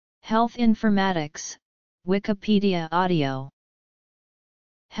Health informatics, Wikipedia audio.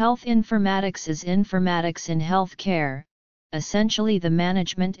 Health informatics is informatics in healthcare, essentially the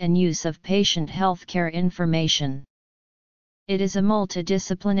management and use of patient healthcare information. It is a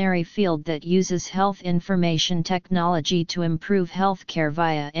multidisciplinary field that uses health information technology to improve healthcare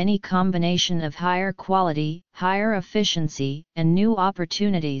via any combination of higher quality, higher efficiency, and new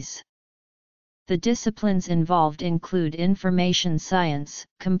opportunities. The disciplines involved include information science,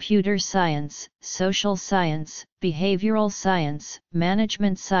 computer science, social science, behavioral science,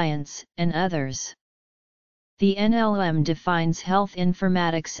 management science, and others. The NLM defines health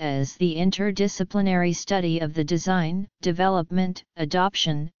informatics as the interdisciplinary study of the design, development,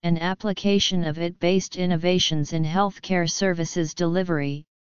 adoption, and application of IT-based innovations in healthcare services delivery,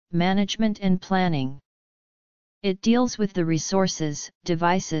 management and planning. It deals with the resources,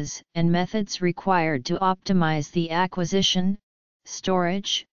 devices, and methods required to optimize the acquisition,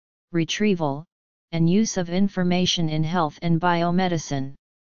 storage, retrieval, and use of information in health and biomedicine.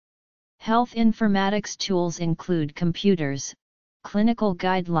 Health informatics tools include computers, clinical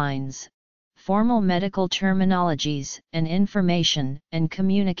guidelines, formal medical terminologies, and information and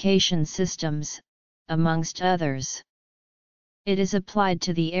communication systems, amongst others. It is applied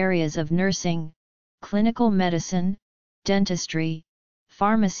to the areas of nursing, clinical medicine, dentistry,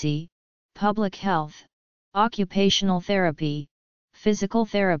 pharmacy, public health, occupational therapy, physical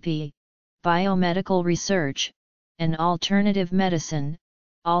therapy, biomedical research, and alternative medicine,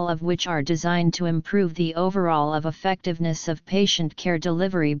 all of which are designed to improve the overall effectiveness of patient care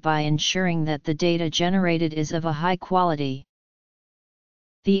delivery by ensuring that the data generated is of a high quality.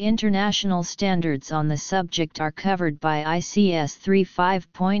 The international standards on the subject are covered by ICS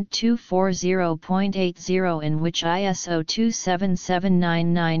 35.240.80, in which ISO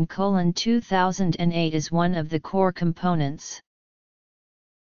 27799:2008 is one of the core components.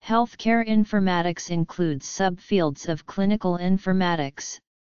 Healthcare informatics includes subfields of clinical informatics,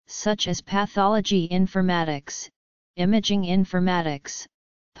 such as pathology informatics, imaging informatics,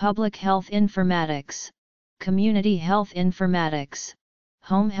 public health informatics, community health informatics,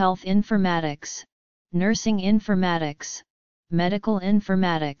 home health informatics, nursing informatics, medical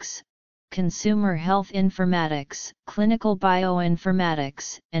informatics, consumer health informatics, clinical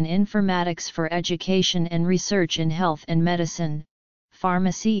bioinformatics, and informatics for education and research in health and medicine,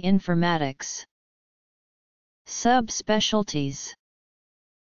 pharmacy informatics. Subspecialties.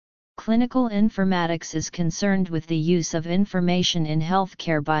 Clinical informatics is concerned with the use of information in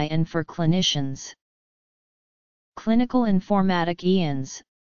healthcare by and for clinicians. Clinical informaticians,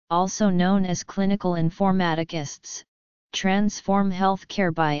 also known as clinical informaticists, transform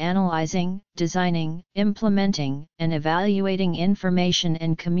healthcare by analyzing, designing, implementing, and evaluating information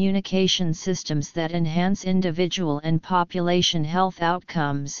and communication systems that enhance individual and population health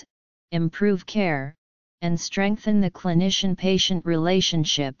outcomes, improve care, and strengthen the clinician-patient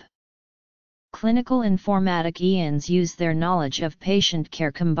relationship. Clinical informaticians use their knowledge of patient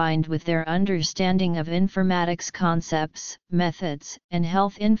care combined with their understanding of informatics concepts, methods, and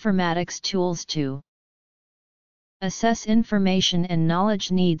health informatics tools to assess information and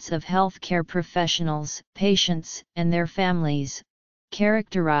knowledge needs of healthcare professionals, patients, and their families,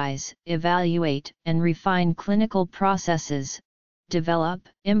 characterize, evaluate, and refine clinical processes, develop,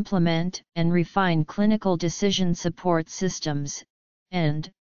 implement, and refine clinical decision support systems, and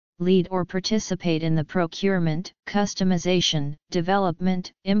lead or participate in the procurement, customization,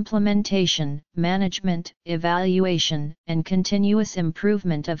 development, implementation, management, evaluation, and continuous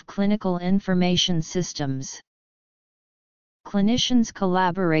improvement of clinical information systems. Clinicians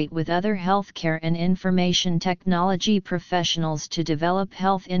collaborate with other healthcare and information technology professionals to develop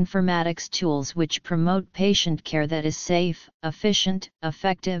health informatics tools which promote patient care that is safe, efficient,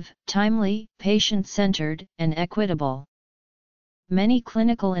 effective, timely, patient-centered, and equitable. Many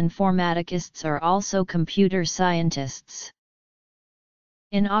clinical informaticists are also computer scientists.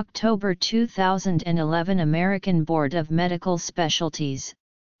 In October 2011, American Board of Medical Specialties,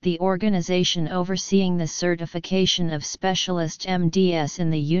 the organization overseeing the certification of specialist MDs in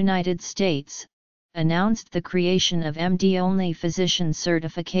the United States, announced the creation of MD-only physician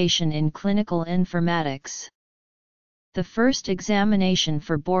certification in clinical informatics. The first examination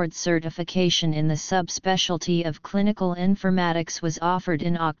for board certification in the subspecialty of clinical informatics was offered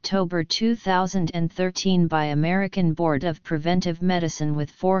in October 2013 by American Board of Preventive Medicine,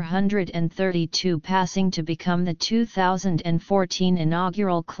 with 432 passing to become the 2014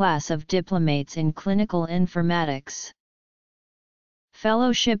 inaugural class of diplomates in clinical informatics.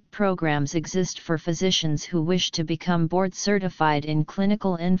 Fellowship programs exist for physicians who wish to become board certified in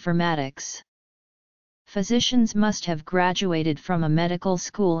clinical informatics. Physicians must have graduated from a medical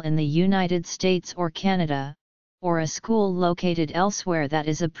school in the United States or Canada, or a school located elsewhere that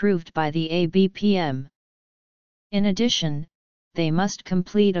is approved by the ABPM. In addition, they must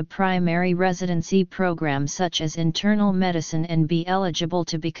complete a primary residency program such as internal medicine and be eligible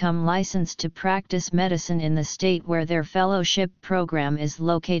to become licensed to practice medicine in the state where their fellowship program is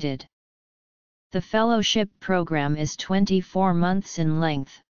located. The fellowship program is 24 months in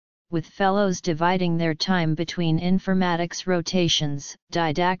length, with fellows dividing their time between informatics rotations,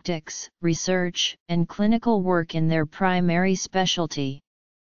 didactics, research, and clinical work in their primary specialty.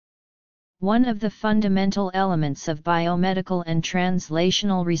 One of the fundamental elements of biomedical and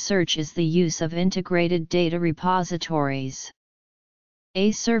translational research is the use of integrated data repositories.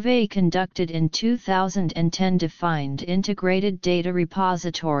 A survey conducted in 2010 defined integrated data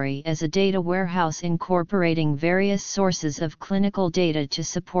repository as a data warehouse incorporating various sources of clinical data to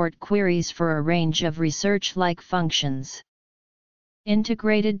support queries for a range of research-like functions.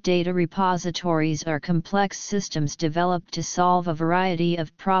 Integrated data repositories are complex systems developed to solve a variety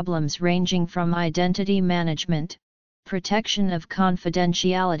of problems ranging from identity management, protection of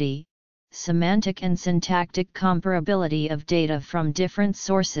confidentiality, semantic and syntactic comparability of data from different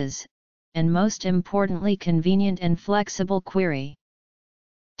sources, and most importantly convenient and flexible query.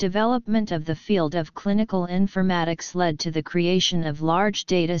 Development of the field of clinical informatics led to the creation of large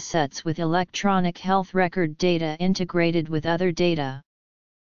data sets with electronic health record data integrated with other data.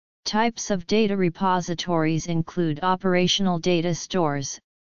 Types of data repositories include operational data stores,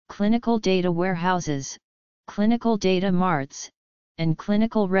 clinical data warehouses, clinical data marts, and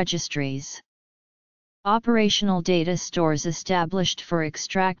clinical registries. Operational data stores established for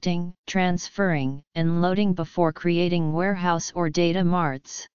extracting, transferring, and loading before creating warehouse or data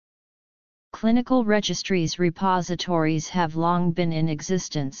marts. Clinical registries repositories have long been in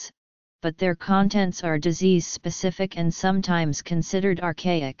existence, but their contents are disease-specific and sometimes considered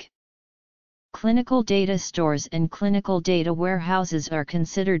archaic. Clinical data stores and clinical data warehouses are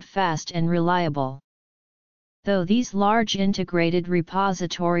considered fast and reliable. Though these large integrated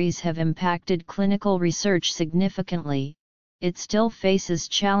repositories have impacted clinical research significantly, it still faces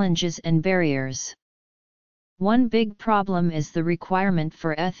challenges and barriers. One big problem is the requirement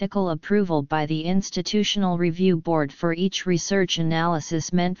for ethical approval by the Institutional Review Board for each research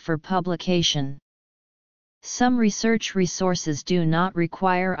analysis meant for publication. Some research resources do not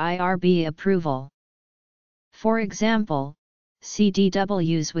require IRB approval. For example,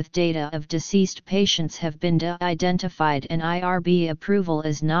 CDWs with data of deceased patients have been de-identified and IRB approval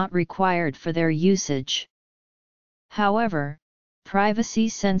is not required for their usage. However,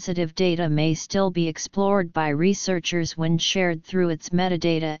 privacy-sensitive data may still be explored by researchers when shared through its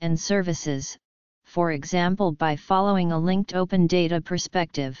metadata and services, for example by following a linked open data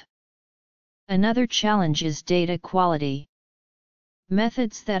perspective. Another challenge is data quality.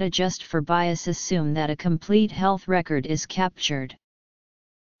 Methods that adjust for bias assume that a complete health record is captured.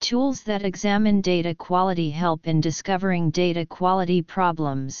 Tools that examine data quality help in discovering data quality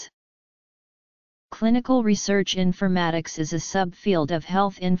problems. Clinical research informatics is a subfield of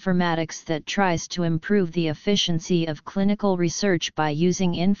health informatics that tries to improve the efficiency of clinical research by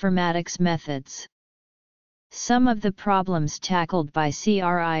using informatics methods. Some of the problems tackled by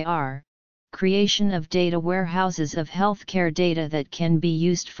CRI are: creation of data warehouses of healthcare data that can be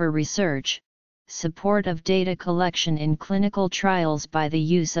used for research, support of data collection in clinical trials by the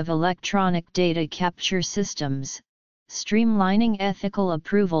use of electronic data capture systems, streamlining ethical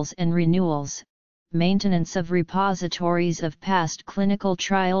approvals and renewals, maintenance of repositories of past clinical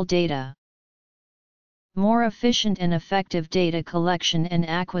trial data. More efficient and effective data collection and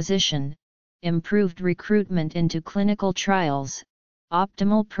acquisition, improved recruitment into clinical trials,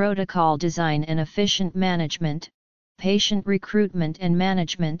 optimal protocol design and efficient management, patient recruitment and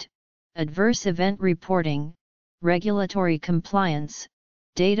management, adverse event reporting, regulatory compliance,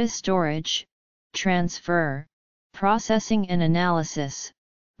 data storage, transfer, processing and analysis,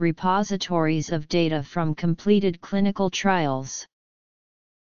 repositories of data from completed clinical trials.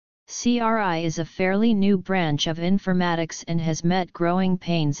 CRI is a fairly new branch of informatics and has met growing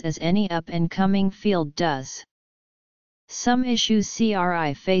pains as any up-and-coming field does. Some issues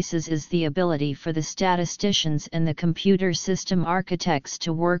CRI faces is the ability for the statisticians and the computer system architects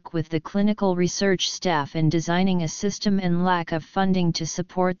to work with the clinical research staff in designing a system and lack of funding to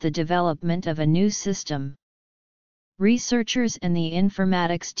support the development of a new system. Researchers and the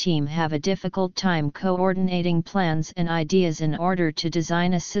informatics team have a difficult time coordinating plans and ideas in order to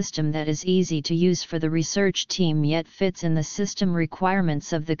design a system that is easy to use for the research team yet fits in the system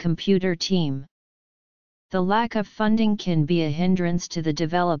requirements of the computer team. The lack of funding can be a hindrance to the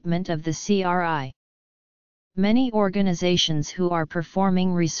development of the CRI. Many organizations who are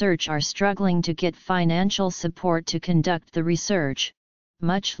performing research are struggling to get financial support to conduct the research,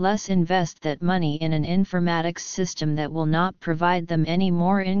 much less invest that money in an informatics system that will not provide them any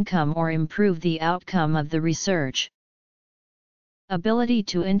more income or improve the outcome of the research. Ability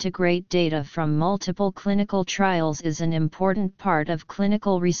to integrate data from multiple clinical trials is an important part of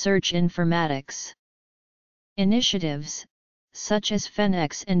clinical research informatics. Initiatives, such as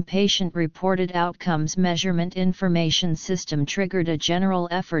FENEX and Patient-Reported Outcomes Measurement Information System, triggered a general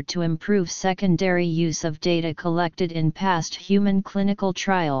effort to improve secondary use of data collected in past human clinical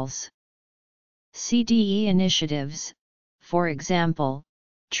trials. CDE initiatives, for example,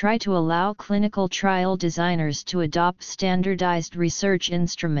 try to allow clinical trial designers to adopt standardized research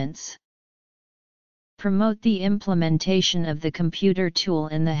instruments. Promote the implementation of the computer tool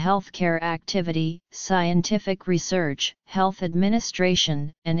in the healthcare activity, scientific research, health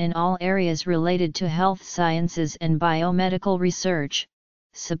administration, and in all areas related to health sciences and biomedical research.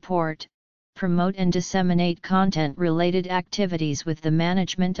 Support, promote and disseminate content-related activities with the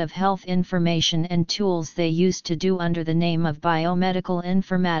management of health information and tools they used to do under the name of biomedical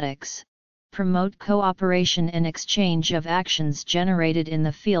informatics. Promote cooperation and exchange of actions generated in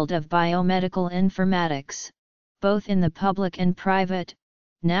the field of biomedical informatics, both in the public and private,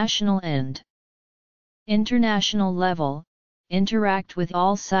 national and international level. Interact with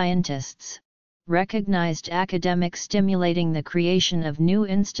all scientists. Recognized academic, stimulating the creation of new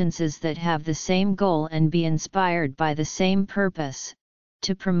instances that have the same goal and be inspired by the same purpose,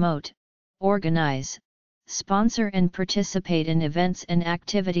 to promote, organize, sponsor and participate in events and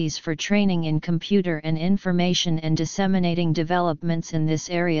activities for training in computer and information and disseminating developments in this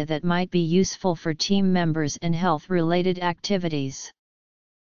area that might be useful for team members and health-related activities.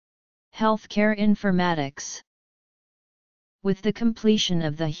 Healthcare informatics. With the completion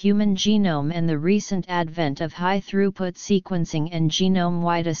of the human genome and the recent advent of high-throughput sequencing and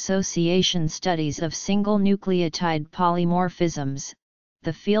genome-wide association studies of single nucleotide polymorphisms,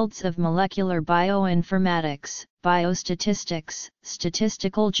 the fields of molecular bioinformatics, biostatistics,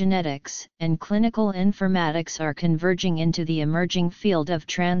 statistical genetics, and clinical informatics are converging into the emerging field of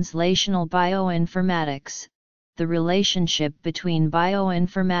translational bioinformatics, the relationship between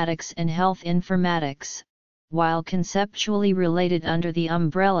bioinformatics and health informatics, while conceptually related under the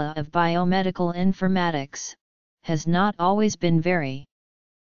umbrella of biomedical informatics, has not always been very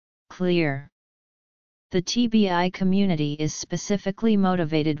clear. The TBI community is specifically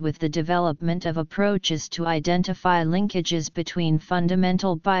motivated with the development of approaches to identify linkages between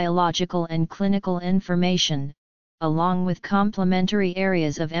fundamental biological and clinical information, along with complementary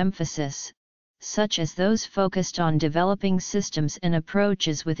areas of emphasis, such as those focused on developing systems and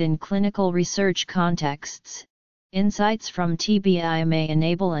approaches within clinical research contexts. Insights from TBI may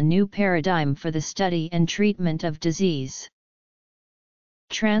enable a new paradigm for the study and treatment of disease.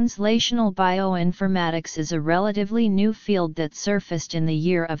 Translational bioinformatics is a relatively new field that surfaced in the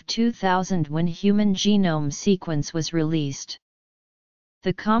year of 2000 when Human Genome Sequence was released.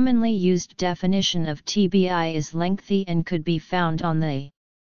 The commonly used definition of TBI is lengthy and could be found on the.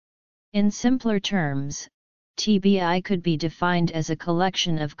 In simpler terms, TBI could be defined as a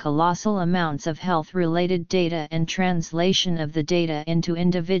collection of colossal amounts of health-related data and translation of the data into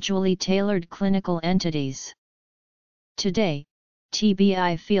individually tailored clinical entities. Today,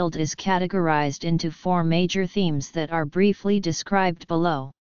 TBI field is categorized into four major themes that are briefly described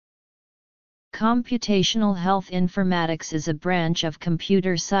below. Computational health informatics is a branch of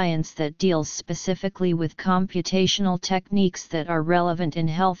computer science that deals specifically with computational techniques that are relevant in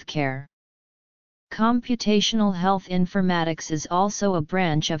healthcare. Computational health informatics is also a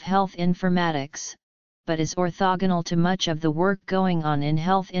branch of health informatics, but is orthogonal to much of the work going on in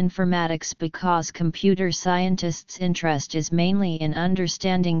health informatics because computer scientists' interest is mainly in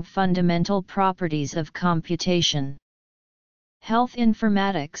understanding fundamental properties of computation. Health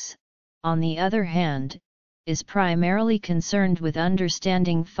informatics, on the other hand, is primarily concerned with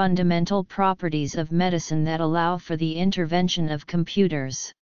understanding fundamental properties of medicine that allow for the intervention of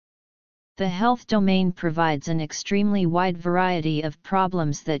computers. The health domain provides an extremely wide variety of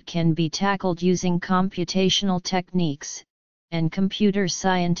problems that can be tackled using computational techniques, and computer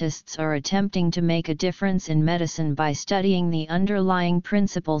scientists are attempting to make a difference in medicine by studying the underlying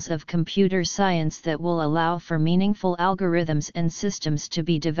principles of computer science that will allow for meaningful algorithms and systems to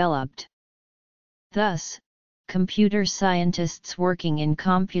be developed. Thus, computer scientists working in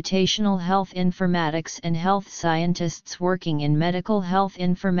computational health informatics and health scientists working in medical health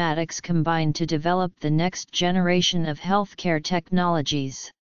informatics combine to develop the next generation of healthcare technologies.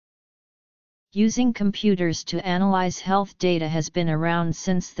 Using computers to analyze health data has been around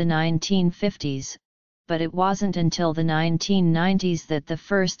since the 1950s, but it wasn't until the 1990s that the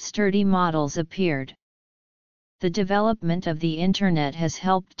first sturdy models appeared. The development of the Internet has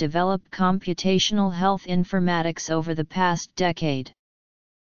helped develop computational health informatics over the past decade.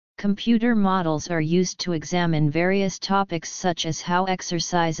 Computer models are used to examine various topics such as how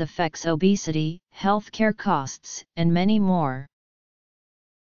exercise affects obesity, healthcare costs, and many more.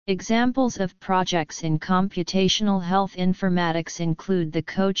 Examples of projects in computational health informatics include the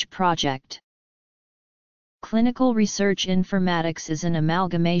COACH project. Clinical research informatics is an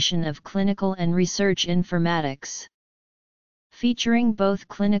amalgamation of clinical and research informatics. Featuring both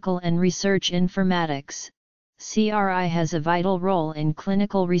clinical and research informatics, CRI has a vital role in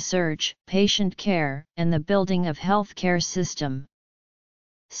clinical research, patient care, and the building of healthcare system.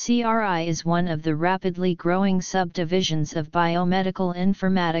 CRI is one of the rapidly growing subdivisions of biomedical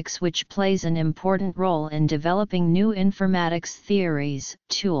informatics, which plays an important role in developing new informatics theories,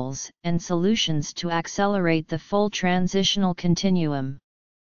 tools, and solutions to accelerate the full transitional continuum.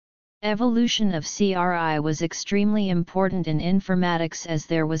 Evolution of CRI was extremely important in informatics as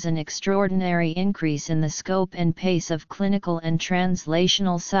there was an extraordinary increase in the scope and pace of clinical and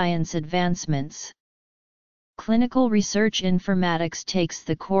translational science advancements. Clinical research informatics takes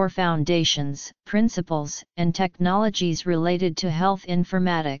the core foundations, principles, and technologies related to health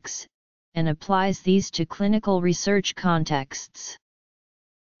informatics, and applies these to clinical research contexts.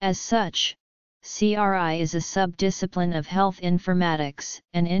 As such, CRI is a subdiscipline of health informatics,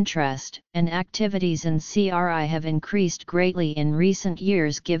 and interest and activities in CRI have increased greatly in recent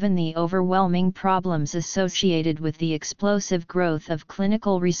years given the overwhelming problems associated with the explosive growth of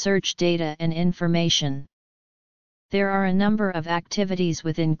clinical research data and information. There are a number of activities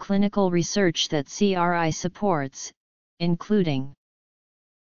within clinical research that CRI supports, including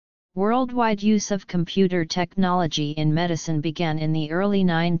worldwide use of computer technology in medicine began in the early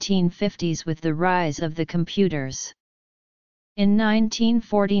 1950s with the rise of the computers. In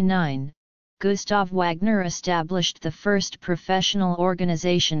 1949, Gustav Wagner established the first professional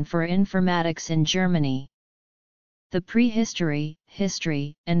organization for informatics in Germany. The prehistory,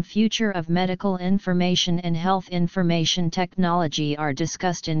 history, and future of medical information and health information technology are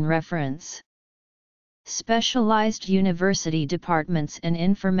discussed in reference. Specialized university departments and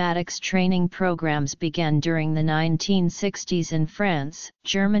informatics training programs began during the 1960s in France,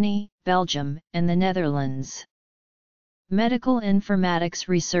 Germany, Belgium, and the Netherlands. Medical informatics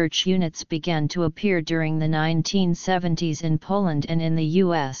research units began to appear during the 1970s in Poland and in the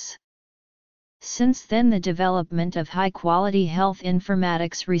US. Since then, the development of high-quality health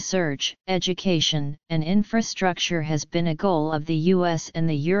informatics research, education, and infrastructure has been a goal of the US and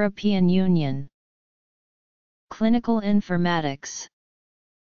the European Union. Clinical informatics.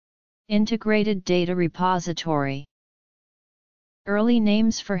 Integrated data repository. Early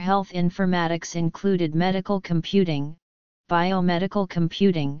names for health informatics included medical computing, biomedical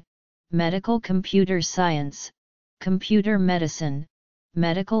computing, medical computer science, computer medicine,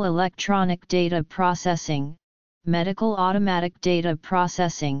 medical electronic data processing, medical automatic data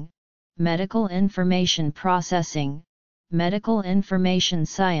processing, medical information processing, medical information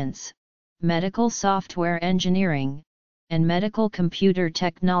science, medical software engineering, and medical computer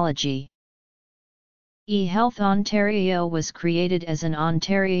technology. eHealth Ontario was created as an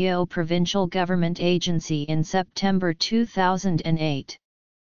Ontario provincial government agency in September 2008.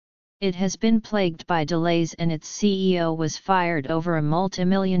 It has been plagued by delays and its CEO was fired over a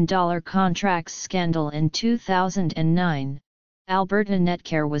multi-million-dollar contracts scandal in 2009. Alberta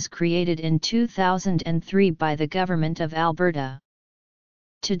Netcare was created in 2003 by the Government of Alberta.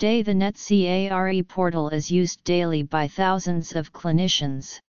 Today the NetCare portal is used daily by thousands of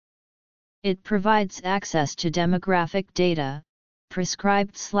clinicians. It provides access to demographic data,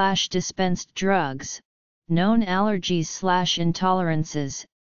 prescribed/dispensed drugs, known allergies/intolerances,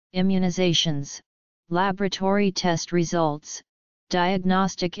 immunizations, laboratory test results,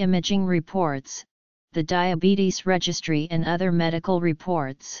 diagnostic imaging reports, the diabetes registry and other medical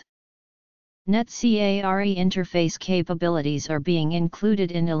reports. NetCare interface capabilities are being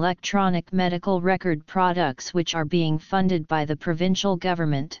included in electronic medical record products which are being funded by the provincial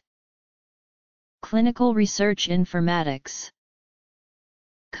government. Clinical research informatics.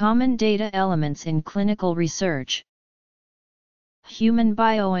 Common data elements in clinical research. Human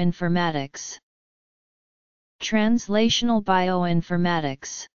bioinformatics. Translational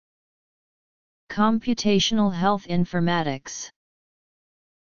bioinformatics. Computational health informatics.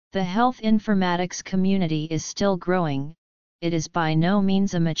 The health informatics community is still growing. It is by no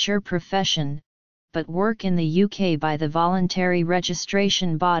means a mature profession, but work in the UK by the voluntary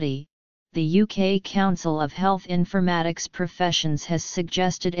registration body, the UK Council of Health Informatics Professions has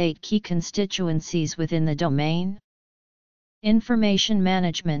suggested 8 key constituencies within the domain: information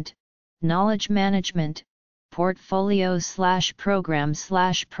management, knowledge management,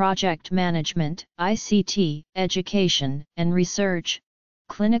 portfolio/program/project management, ICT, education and research,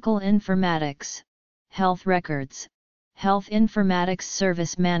 clinical informatics, health records, health informatics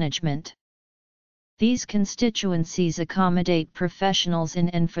service management. These constituencies accommodate professionals in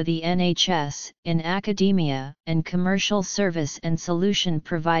and for the NHS, in academia, and commercial service and solution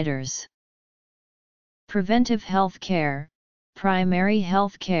providers. Preventive health care, primary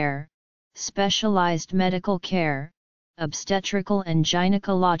health care, specialized medical care, obstetrical and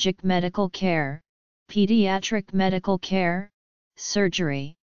gynecologic medical care, pediatric medical care,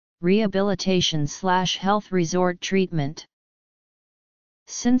 surgery, rehabilitation/health resort treatment.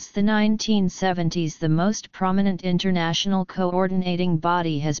 Since the 1970s, the most prominent international coordinating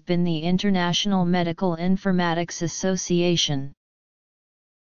body has been the International Medical Informatics Association.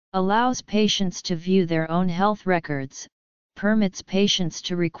 Allows patients to view their own health records, permits patients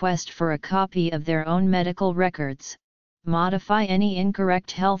to request for a copy of their own medical records, modify any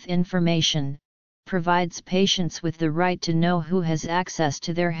incorrect health information, provides patients with the right to know who has access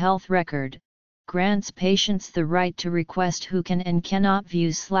to their health record, grants patients the right to request who can and cannot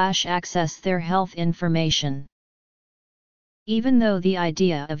view/access their health information. Even though the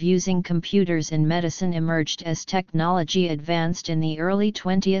idea of using computers in medicine emerged as technology advanced in the early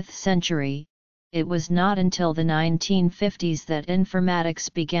 20th century, it was not until the 1950s that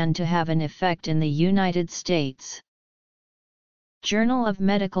informatics began to have an effect in the United States. Journal of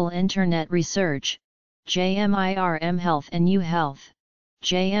Medical Internet Research, JMIR mHealth and UHealth,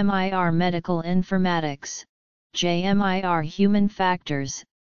 JMIR Medical Informatics, JMIR Human Factors,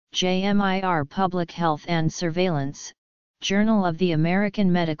 JMIR Public Health and Surveillance, Journal of the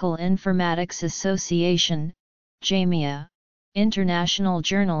American Medical Informatics Association, JAMIA, International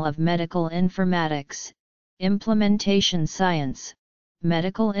Journal of Medical Informatics, Implementation Science,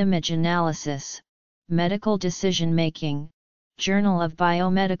 Medical Image Analysis, Medical Decision Making, Journal of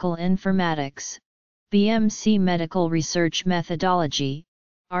Biomedical Informatics, BMC Medical Research Methodology,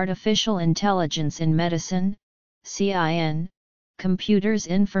 Artificial Intelligence in Medicine, CIN, Computers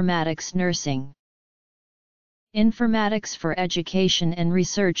Informatics Nursing. Informatics for Education and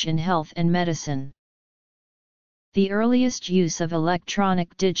Research in Health and Medicine. The earliest use of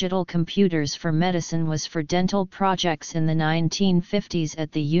electronic digital computers for medicine was for dental projects in the 1950s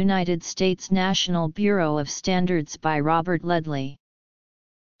at the United States National Bureau of Standards by Robert Ledley.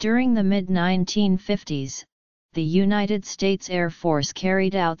 During the mid-1950s, the United States Air Force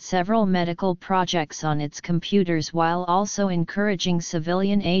carried out several medical projects on its computers while also encouraging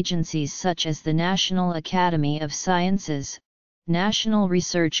civilian agencies such as the National Academy of Sciences, National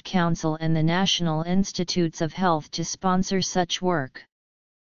Research Council and the National Institutes of Health to sponsor such work.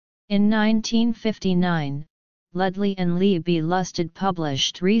 In 1959, Ledley and Lee B. Lusted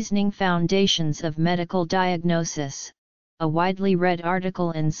published Reasoning Foundations of Medical Diagnosis, a widely read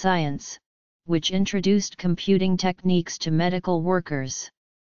article in Science, which introduced computing techniques to medical workers.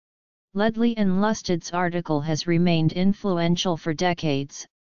 Ledley and Lusted's article has remained influential for decades,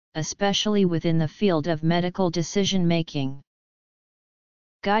 especially within the field of medical decision-making.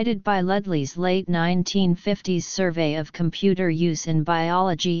 Guided by Ledley's late 1950s survey of computer use in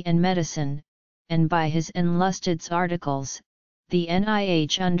biology and medicine, and by his and Lusted's articles, the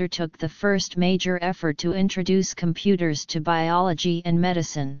NIH undertook the first major effort to introduce computers to biology and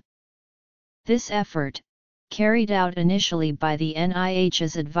medicine. This effort, carried out initially by the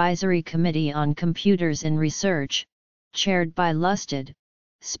NIH's Advisory Committee on Computers in Research, chaired by Lusted,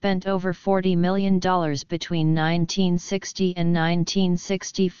 spent over $40 million between 1960 and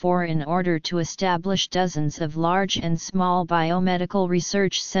 1964 in order to establish dozens of large and small biomedical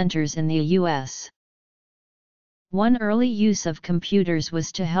research centers in the U.S. One early use of computers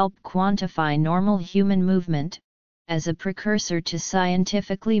was to help quantify normal human movement, as a precursor to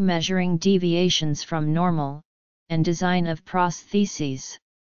scientifically measuring deviations from normal, and design of prostheses.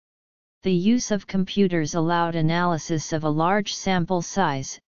 The use of computers allowed analysis of a large sample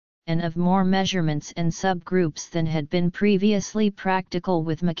size, and of more measurements and subgroups than had been previously practical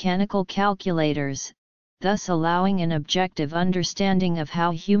with mechanical calculators, thus allowing an objective understanding of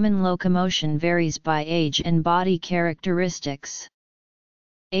how human locomotion varies by age and body characteristics.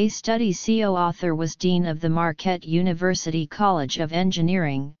 A study co-author was Dean of the Marquette University College of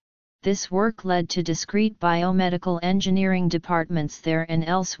Engineering. This work led to discrete biomedical engineering departments there and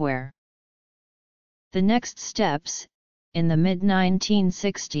elsewhere. The next steps, in the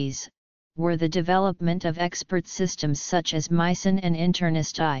mid-1960s, were the development of expert systems such as Mycin and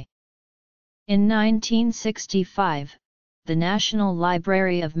Internist I. In 1965, the National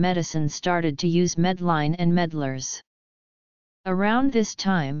Library of Medicine started to use Medline and Medlars. Around this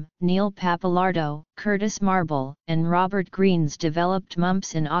time, Neil Pappalardo, Curtis Marble, and Robert Greens developed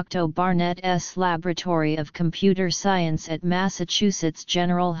MUMPS in Octo Barnett's Laboratory of Computer Science at Massachusetts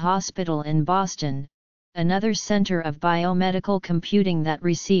General Hospital in Boston, another center of biomedical computing that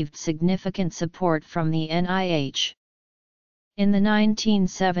received significant support from the NIH. In the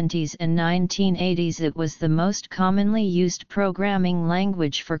 1970s and 1980s it was the most commonly used programming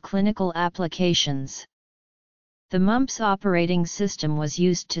language for clinical applications. The MUMPS operating system was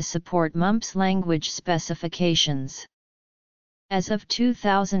used to support MUMPS language specifications. As of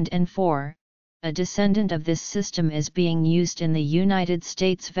 2004, a descendant of this system is being used in the United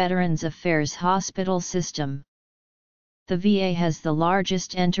States Veterans Affairs Hospital System. The VA has the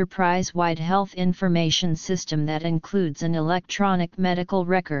largest enterprise-wide health information system that includes an electronic medical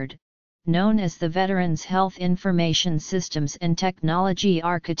record, known as the Veterans Health Information Systems and Technology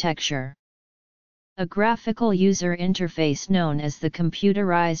Architecture. A graphical user interface known as the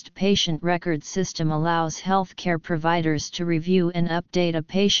Computerized Patient Record System allows healthcare providers to review and update a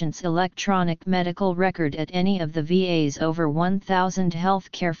patient's electronic medical record at any of the VA's over 1,000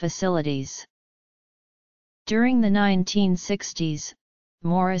 healthcare facilities. During the 1960s,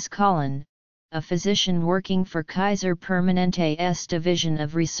 Morris Collin, a physician working for Kaiser Permanente's Division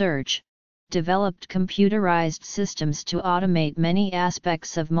of Research, developed computerized systems to automate many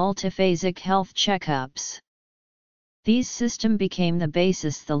aspects of multiphasic health checkups. These systems became the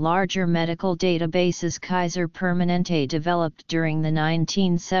basis the larger medical databases Kaiser Permanente developed during the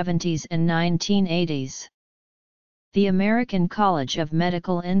 1970s and 1980s. The American College of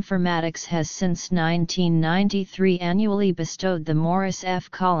Medical Informatics has since 1993 annually bestowed the Morris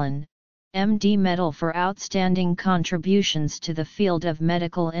F. Collin, M.D. Medal for outstanding contributions to the field of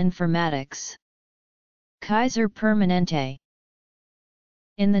medical informatics. Kaiser Permanente.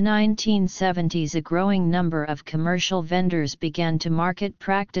 In the 1970s, a growing number of commercial vendors began to market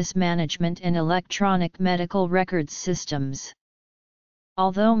practice management and electronic medical records systems.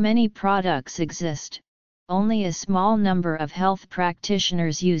 Although many products exist, only a small number of health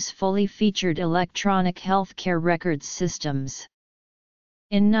practitioners use fully featured electronic healthcare records systems.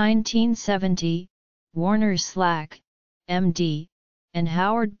 In 1970, Warner Slack, M.D., and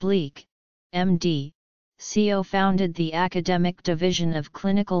Howard Bleak, M.D., CO founded the Academic Division of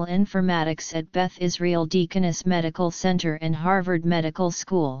Clinical Informatics at Beth Israel Deaconess Medical Center and Harvard Medical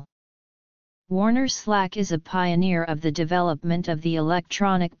School. Warner Slack is a pioneer of the development of the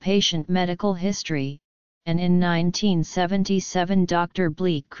electronic patient medical history, and in 1977 Dr.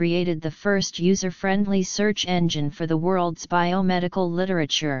 Bleak created the first user-friendly search engine for the world's biomedical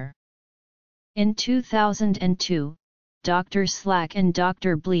literature. In 2002, Dr. Slack and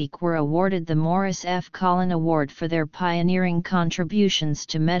Dr. Bleak were awarded the Morris F. Collin Award for their pioneering contributions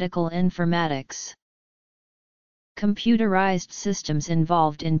to medical informatics. Computerized systems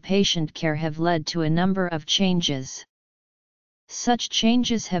involved in patient care have led to a number of changes. Such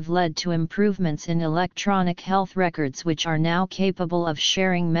changes have led to improvements in electronic health records which are now capable of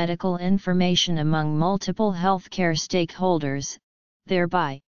sharing medical information among multiple healthcare stakeholders,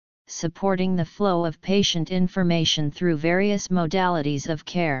 thereby supporting the flow of patient information through various modalities of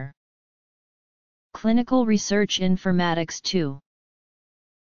care. Clinical research informatics 2.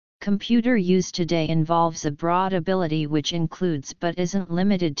 Computer use today involves a broad ability which includes but isn't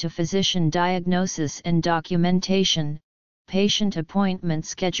limited to physician diagnosis and documentation, patient appointment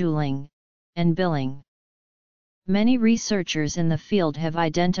scheduling, and billing. Many researchers in the field have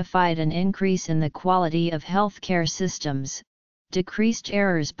identified an increase in the quality of healthcare systems, decreased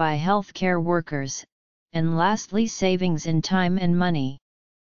errors by healthcare workers, and lastly savings in time and money.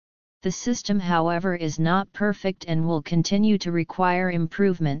 The system, however, is not perfect and will continue to require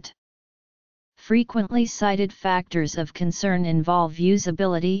improvement. Frequently cited factors of concern involve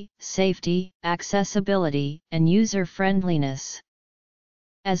usability, safety, accessibility, and user-friendliness.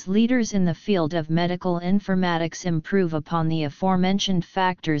 As leaders in the field of medical informatics improve upon the aforementioned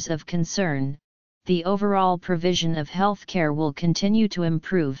factors of concern, the overall provision of healthcare will continue to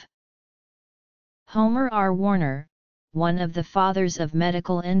improve. Homer R. Warner, one of the fathers of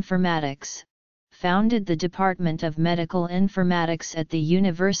medical informatics, founded the Department of Medical Informatics at the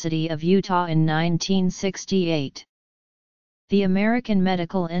University of Utah in 1968. The American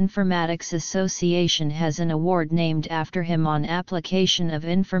Medical Informatics Association has an award named after him on application of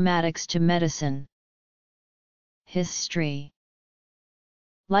informatics to medicine. History.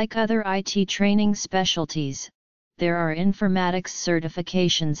 Like other IT training specialties, there are informatics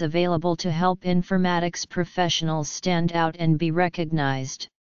certifications available to help informatics professionals stand out and be recognized.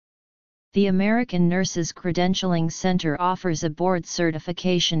 The American Nurses Credentialing Center offers a board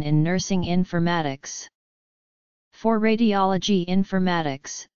certification in nursing informatics. For radiology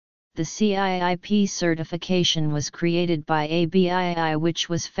informatics, the CIIP certification was created by ABII, which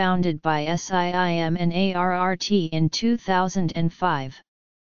was founded by SIIM and ARRT in 2005.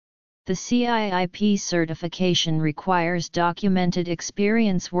 The CIIP certification requires documented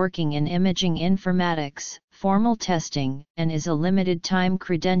experience working in imaging informatics, formal testing, and is a limited-time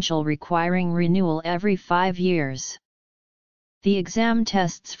credential requiring renewal every 5 years. The exam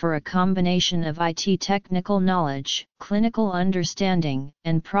tests for a combination of IT technical knowledge, clinical understanding,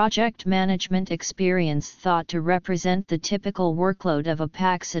 and project management experience thought to represent the typical workload of a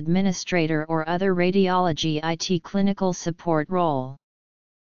PACS administrator or other radiology IT clinical support role.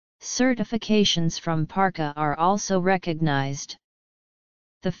 Certifications from PARCA are also recognized.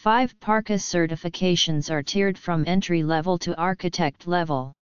 The 5 PARCA certifications are tiered from entry level to architect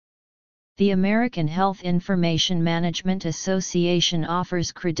level. The American Health Information Management Association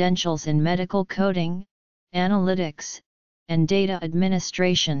offers credentials in medical coding, analytics, and data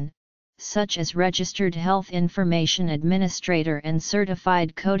administration, such as Registered Health Information Administrator and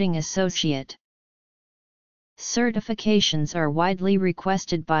Certified Coding Associate. Certifications are widely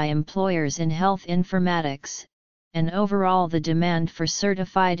requested by employers in health informatics, and overall the demand for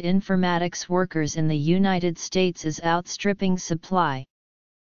certified informatics workers in the United States is outstripping supply.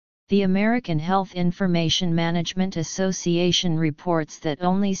 The American Health Information Management Association reports that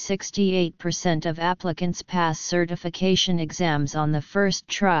only 68% of applicants pass certification exams on the first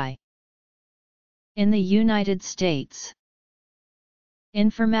try. In the United States,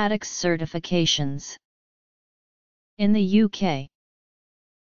 informatics certifications. In the UK,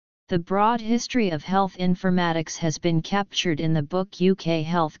 the broad history of health informatics has been captured in the book UK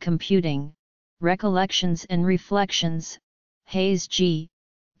Health Computing, Recollections and Reflections, Hayes G.,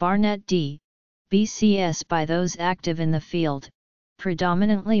 Barnett D., BCS by those active in the field,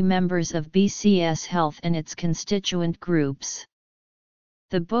 predominantly members of BCS Health and its constituent groups.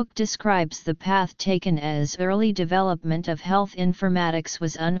 The book describes the path taken as early development of health informatics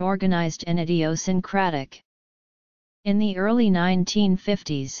was unorganized and idiosyncratic. In the early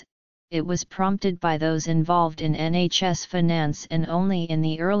 1950s, it was prompted by those involved in NHS finance, and only in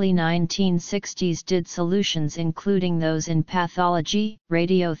the early 1960s did solutions including those in pathology,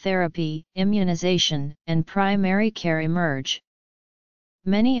 radiotherapy, immunization, and primary care emerge.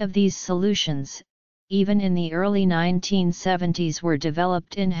 Many of these solutions, even in the early 1970s, were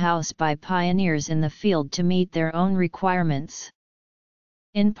developed in-house by pioneers in the field to meet their own requirements.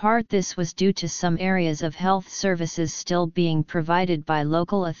 In part this was due to some areas of health services still being provided by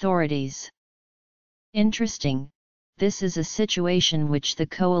local authorities. Interesting, this is a situation which the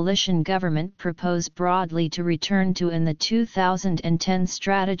coalition government proposed broadly to return to in the 2010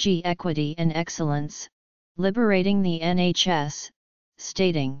 Strategy Equity and Excellence, Liberating the NHS,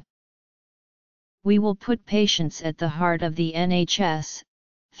 stating, "We will put patients at the heart of the NHS,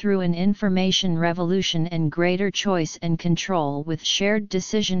 through an information revolution and greater choice and control, with shared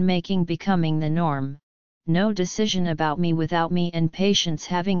decision-making becoming the norm, no decision about me without me, and patients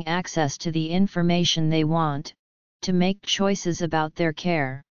having access to the information they want, to make choices about their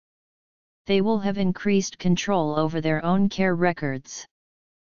care. They will have increased control over their own care records."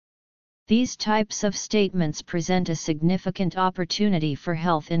 These types of statements present a significant opportunity for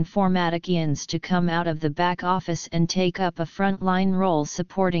health informaticians to come out of the back office and take up a frontline role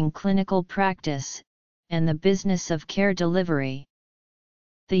supporting clinical practice, and the business of care delivery.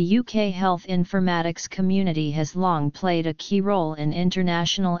 The UK health informatics community has long played a key role in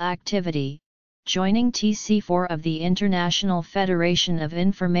international activity, joining TC4 of the International Federation of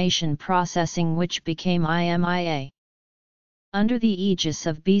Information Processing, which became IMIA. Under the aegis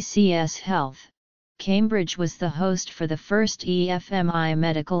of BCS Health, Cambridge was the host for the first EFMI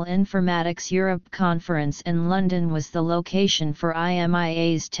Medical Informatics Europe Conference, and London was the location for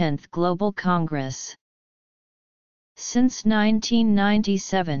IMIA's 10th Global Congress. Since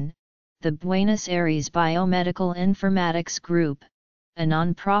 1997, the Buenos Aires Biomedical Informatics Group, a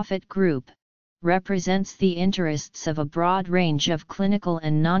non-profit group, represents the interests of a broad range of clinical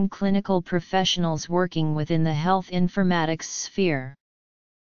and non-clinical professionals working within the health informatics sphere.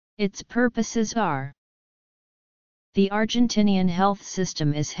 Its purposes are: the Argentinian health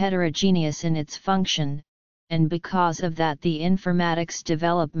system is heterogeneous in its function, and because of that the informatics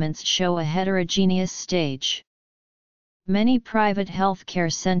developments show a heterogeneous stage. Many private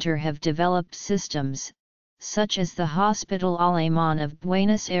healthcare centers have developed systems, such as the Hospital Alemán of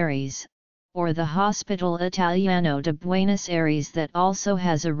Buenos Aires, or the Hospital Italiano de Buenos Aires, that also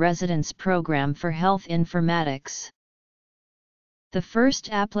has a residence program for health informatics. The first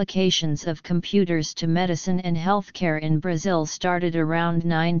applications of computers to medicine and healthcare in Brazil started around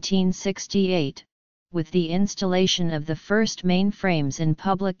 1968, with the installation of the first mainframes in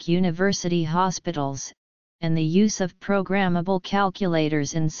public university hospitals, and the use of programmable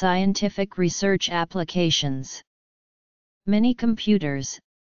calculators in scientific research applications. Many computers,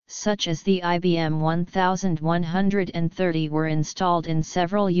 such as the IBM 1130, were installed in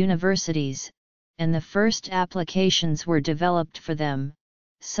several universities, and the first applications were developed for them,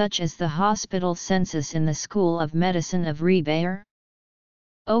 such as the hospital census in the School of Medicine of Ribeirão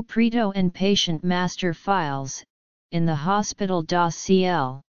Preto and patient master files, in the Hospital da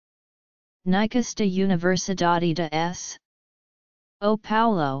Cl. Nicas da Universidade de S.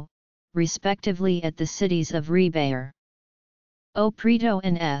 Paulo, respectively at the cities of Ribeirão Preto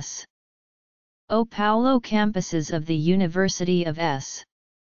and S. Paulo campuses of the University of S.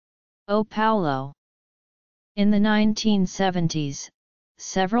 Paulo. In the 1970s,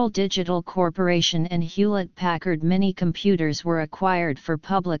 several Digital Corporation and Hewlett-Packard mini-computers were acquired for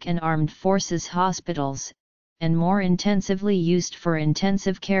public and armed forces hospitals, and more intensively used for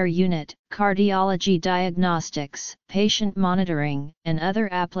intensive care unit, cardiology diagnostics, patient monitoring, and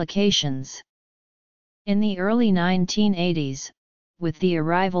other applications. In the early 1980s, with the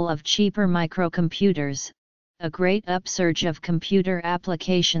arrival of cheaper microcomputers, a great upsurge of computer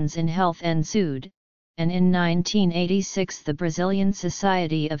applications in health ensued, and in 1986 the Brazilian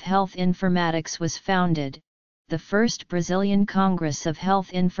Society of Health Informatics was founded, the first Brazilian Congress of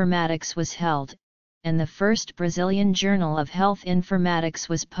Health Informatics was held, and the first Brazilian Journal of Health Informatics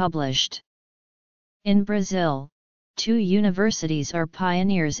was published. In Brazil, 2 universities are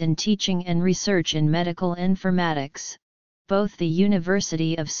pioneers in teaching and research in medical informatics. Both the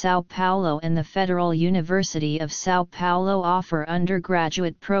University of São Paulo and the Federal University of São Paulo offer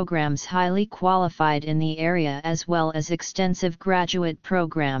undergraduate programs highly qualified in the area as well as extensive graduate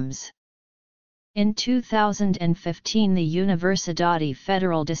programs. In 2015 the Universidade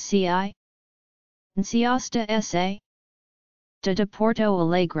Federal de Ciências S.A. de Porto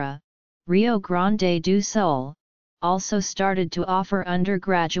Alegre, Rio Grande do Sul, also started to offer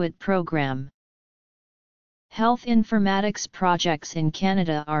undergraduate program. Health informatics projects in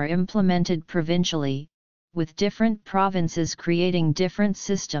Canada are implemented provincially, with different provinces creating different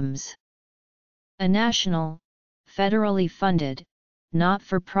systems. A national, federally funded,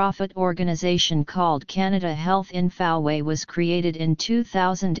 not-for-profit organization called Canada Health Infoway was created in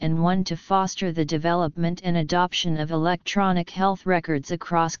 2001 to foster the development and adoption of electronic health records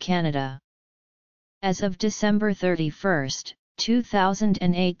across Canada. As of December 31,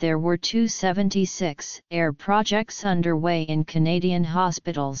 2008 there were 276 AIR projects underway in Canadian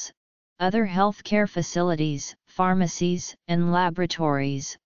hospitals, other healthcare facilities, pharmacies, and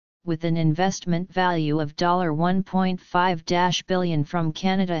laboratories, with an investment value of $1.5 billion from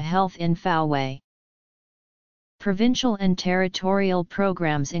Canada Health Infoway. Provincial and territorial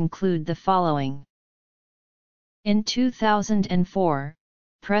programs include the following. In 2004,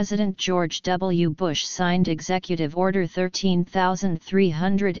 President George W. Bush signed Executive Order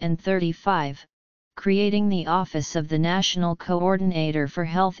 13335, creating the Office of the National Coordinator for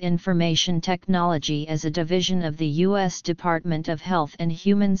Health Information Technology as a division of the U.S. Department of Health and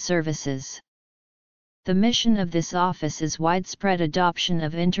Human Services. The mission of this office is widespread adoption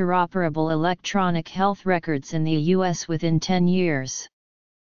of interoperable electronic health records in the U.S. within 10 years.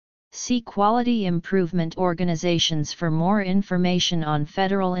 See Quality Improvement Organizations for more information on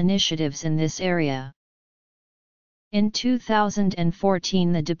federal initiatives in this area. In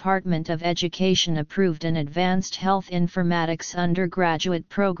 2014 the Department of Education approved an Advanced Health Informatics undergraduate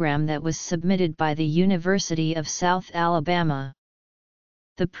program that was submitted by the University of South Alabama.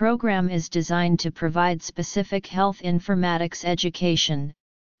 The program is designed to provide specific health informatics education,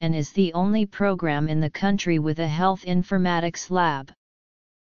 and is the only program in the country with a health informatics lab.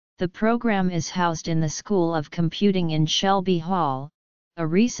 The program is housed in the School of Computing in Shelby Hall, a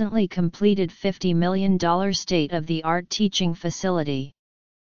recently completed $50 million state-of-the-art teaching facility.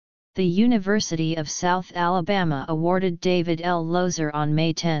 The University of South Alabama awarded David L. Lozer on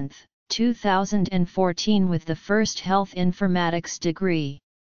May 10, 2014 with the first health informatics degree.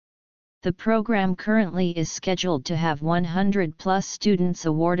 The program currently is scheduled to have 100+ students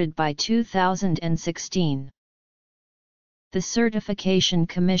awarded by 2016. The Certification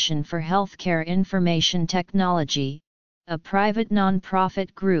Commission for Healthcare Information Technology, a private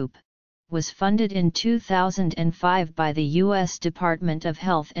non-profit group, was funded in 2005 by the U.S. Department of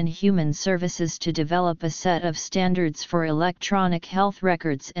Health and Human Services to develop a set of standards for electronic health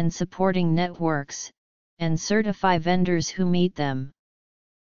records and supporting networks, and certify vendors who meet them.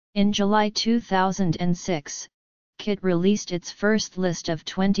 In July 2006, Kit released its first list of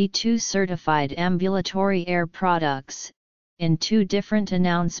 22 certified ambulatory air products, in 2 different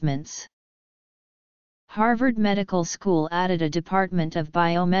announcements. Harvard Medical School added a Department of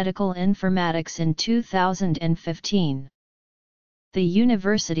Biomedical Informatics in 2015. The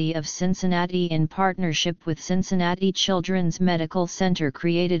University of Cincinnati, in partnership with Cincinnati Children's Medical Center,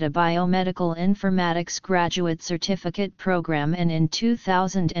 created a Biomedical Informatics Graduate Certificate program and in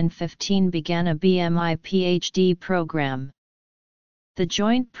 2015 began a BMI PhD program. The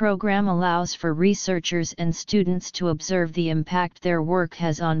joint program allows for researchers and students to observe the impact their work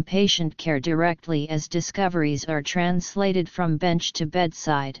has on patient care directly as discoveries are translated from bench to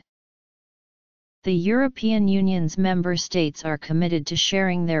bedside. The European Union's member states are committed to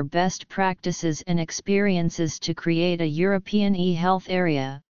sharing their best practices and experiences to create a European e-health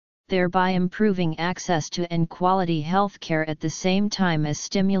area, thereby improving access to and quality healthcare at the same time as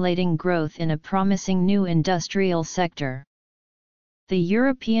stimulating growth in a promising new industrial sector. The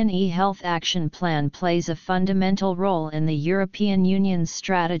European e-health action plan plays a fundamental role in the European Union's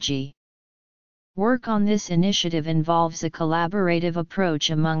strategy. Work on this initiative involves a collaborative approach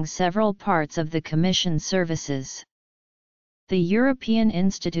among several parts of the Commission services. The European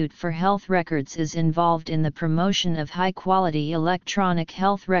Institute for Health Records is involved in the promotion of high-quality electronic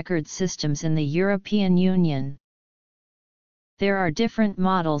health record systems in the European Union. There are different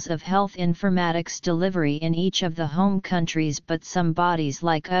models of health informatics delivery in each of the home countries, but some bodies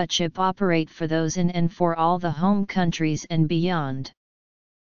like UCHIP operate for those in and for all the home countries and beyond.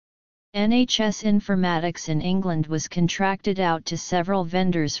 NHS Informatics in England was contracted out to several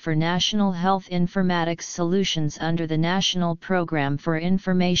vendors for national health informatics solutions under the National Programme for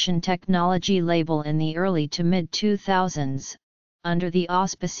Information Technology label in the early to mid-2000s, under the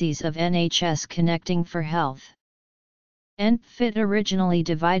auspices of NHS Connecting for Health. NPFIT originally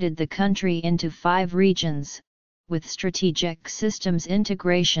divided the country into 5 regions, with strategic systems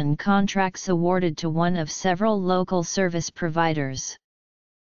integration contracts awarded to one of several local service providers.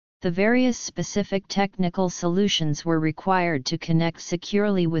 The various specific technical solutions were required to connect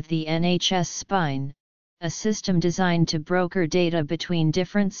securely with the NHS Spine, a system designed to broker data between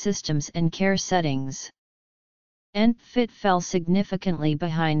different systems and care settings. NPFIT fell significantly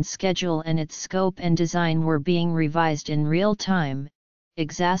behind schedule and its scope and design were being revised in real time,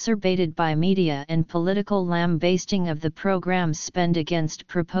 exacerbated by media and political lambasting of the program's spend against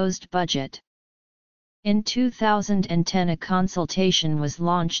proposed budget. In 2010 a consultation was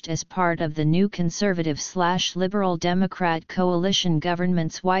launched as part of the new Conservative/Liberal Democrat coalition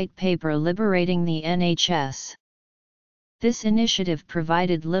government's white paper Liberating the NHS. This initiative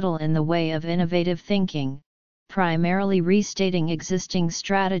provided little in the way of innovative thinking, primarily restating existing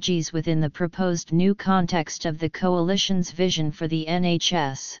strategies within the proposed new context of the coalition's vision for the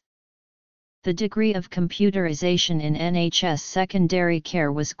NHS. The degree of computerization in NHS secondary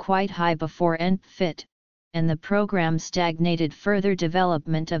care was quite high before NPFIT, and the program stagnated further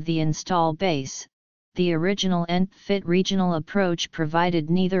development of the install base. The original NPFIT regional approach provided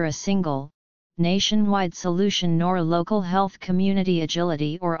neither a single, nationwide solution nor local health community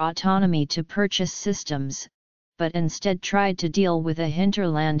agility or autonomy to purchase systems, but instead tried to deal with a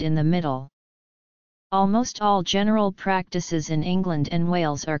hinterland in the middle. Almost all general practices in England and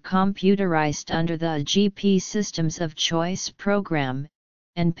Wales are computerized under the GP Systems of Choice programme,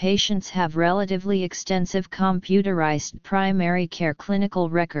 and patients have relatively extensive computerized primary care clinical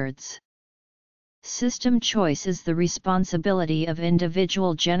records. System choice is the responsibility of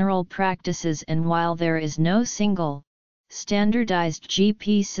individual general practices, and while there is no single, standardized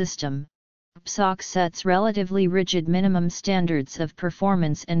GP system, PSOC sets relatively rigid minimum standards of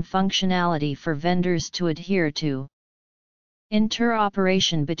performance and functionality for vendors to adhere to.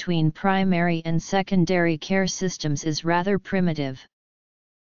 Interoperation between primary and secondary care systems is rather primitive.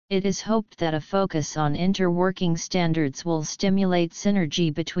 It is hoped that a focus on interworking standards will stimulate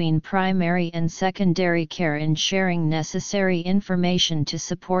synergy between primary and secondary care in sharing necessary information to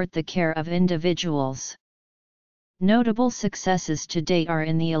support the care of individuals. Notable successes to date are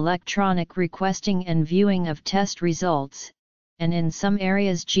in the electronic requesting and viewing of test results, and in some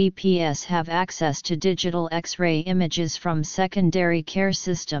areas GPS have access to digital X-ray images from secondary care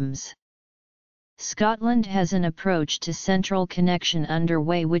systems. Scotland has an approach to central connection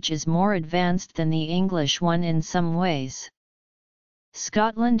underway which is more advanced than the English one in some ways.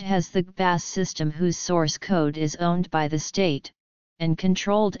 Scotland has the GBAS system whose source code is owned by the state, and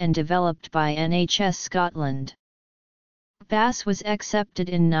controlled and developed by NHS Scotland. GBAS was accepted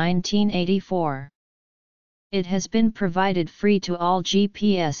in 1984. It has been provided free to all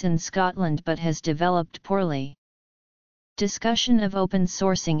GPS in Scotland but has developed poorly. Discussion of open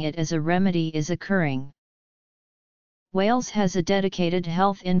sourcing it as a remedy is occurring. Wales has a dedicated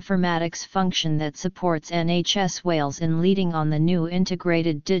health informatics function that supports NHS Wales in leading on the new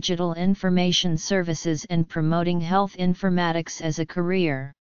integrated digital information services and promoting health informatics as a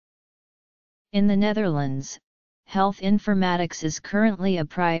career. In the Netherlands, health informatics is currently a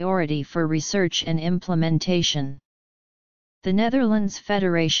priority for research and implementation. The Netherlands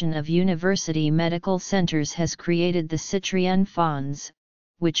Federation of University Medical Centers has created the Citroën Fonds,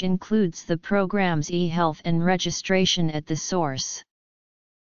 which includes the programs e-health and registration at the source.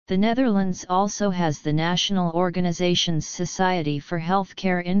 The Netherlands also has the National Organizations Society for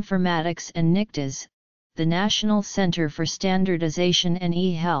Healthcare Informatics and NICTAS, the National Centre for Standardization and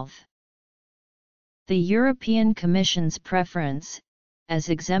e-health. The European Commission's preference, as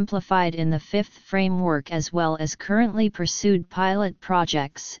exemplified in the fifth framework as well as currently pursued pilot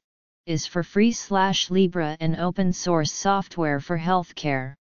projects, is for free/Libre and open-source software for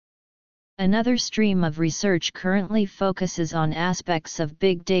healthcare. Another stream of research currently focuses on aspects of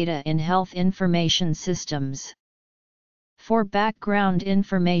big data in health information systems. For background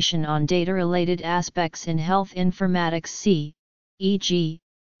information on data-related aspects in health informatics see, e.g.,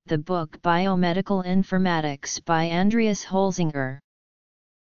 the book Biomedical Informatics by Andreas Holzinger.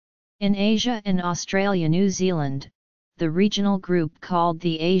 In Asia and Australia-New Zealand, the regional group called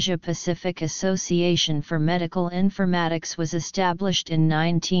the Asia-Pacific Association for Medical Informatics was established in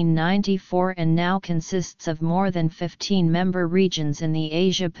 1994 and now consists of more than 15 member regions in the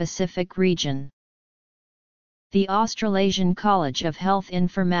Asia-Pacific region. The Australasian College of Health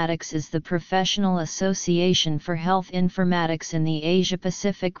Informatics is the professional association for health informatics in the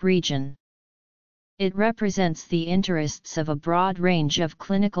Asia-Pacific region. It represents the interests of a broad range of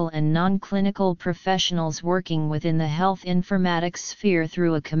clinical and non-clinical professionals working within the health informatics sphere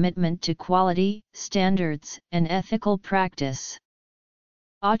through a commitment to quality, standards, and ethical practice.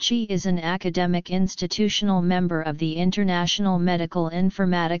 ACHI is an academic institutional member of the International Medical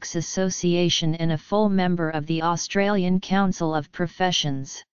Informatics Association and a full member of the Australian Council of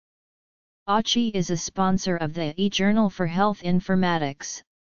Professions. ACHI is a sponsor of the e-Journal for Health Informatics,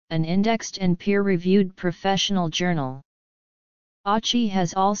 an indexed and peer-reviewed professional journal. ACHI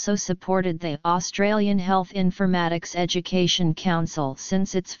has also supported the Australian Health Informatics Education Council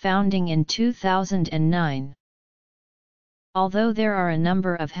since its founding in 2009. Although there are a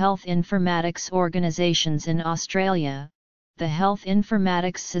number of health informatics organisations in Australia, the Health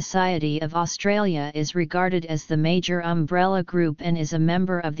Informatics Society of Australia is regarded as the major umbrella group and is a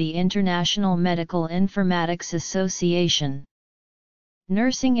member of the International Medical Informatics Association.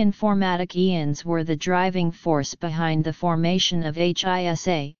 Nursing Informatics were the driving force behind the formation of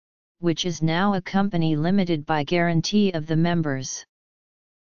HISA, which is now a company limited by guarantee of the members.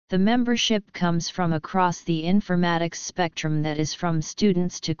 The membership comes from across the informatics spectrum, that is from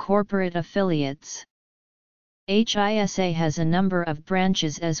students to corporate affiliates. HISA has a number of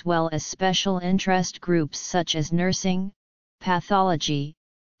branches as well as special interest groups such as nursing, pathology,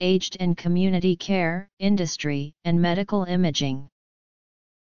 aged and community care, industry, and medical imaging.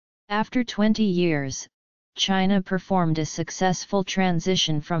 After 20 years, China performed a successful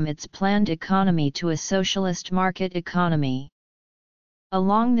transition from its planned economy to a socialist market economy.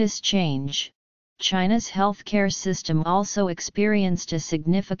 Along this change, China's healthcare system also experienced a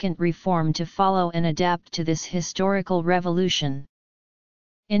significant reform to follow and adapt to this historical revolution.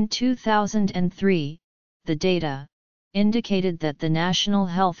 In 2003, the data indicated that the national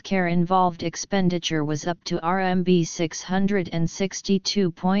healthcare involved expenditure was up to RMB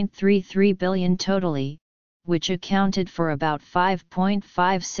 662.33 billion totally, which accounted for about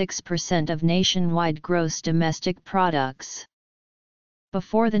 5.56% of nationwide gross domestic products.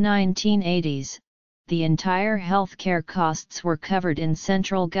 Before the 1980s, the entire healthcare costs were covered in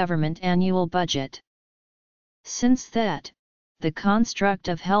central government annual budget. Since that, the construct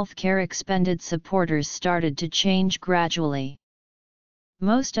of healthcare expended supporters started to change gradually.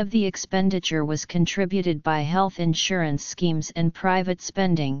 Most of the expenditure was contributed by health insurance schemes and private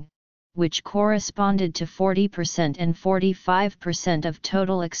spending, which corresponded to 40% and 45% of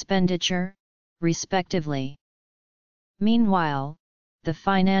total expenditure, respectively. Meanwhile, the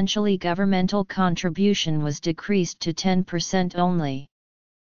financially governmental contribution was decreased to 10% only.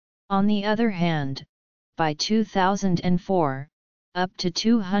 On the other hand, by 2004, up to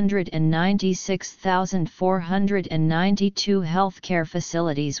 296,492 healthcare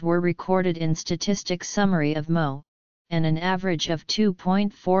facilities were recorded in Statistic Summary of MO, and an average of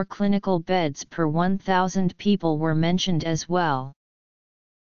 2.4 clinical beds per 1,000 people were mentioned as well.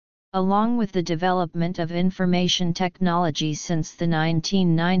 Along with the development of information technology since the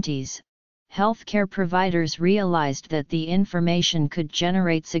 1990s, healthcare providers realized that the information could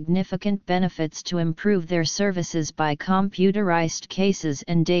generate significant benefits to improve their services by computerized cases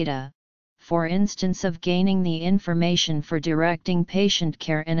and data, for instance of gaining the information for directing patient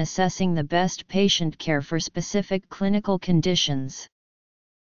care and assessing the best patient care for specific clinical conditions.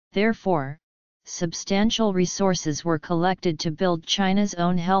 Therefore, substantial resources were collected to build China's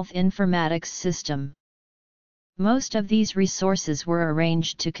own health informatics system. Most of these resources were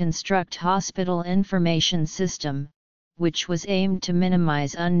arranged to construct hospital information system, which was aimed to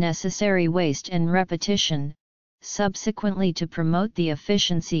minimize unnecessary waste and repetition, subsequently to promote the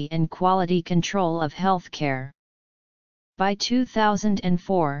efficiency and quality control of healthcare. By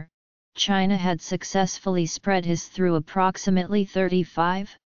 2004, China had successfully spread HIS through approximately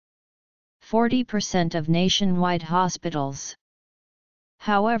 35–40% of nationwide hospitals.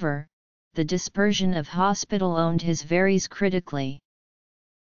 However, the dispersion of hospital-owned HIS varies critically.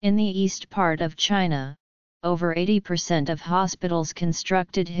 In the east part of China, over 80% of hospitals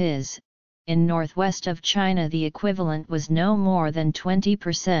constructed HIS. In northwest of China the equivalent was no more than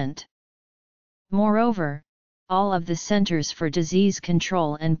 20%. Moreover, all of the centers for disease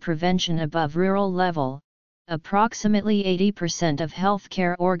control and prevention above rural level, approximately 80% of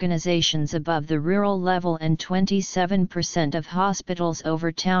healthcare organizations above the rural level and 27% of hospitals over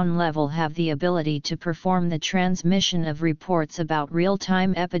town level have the ability to perform the transmission of reports about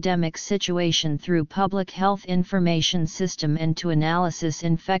real-time epidemic situation through public health information system and to analysis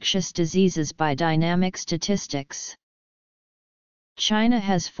infectious diseases by dynamic statistics. China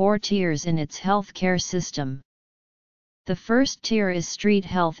has 4 tiers in its healthcare system. The first tier is street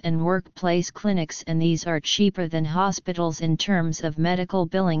health and workplace clinics, and these are cheaper than hospitals in terms of medical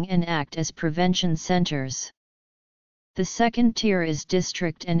billing and act as prevention centers. The second tier is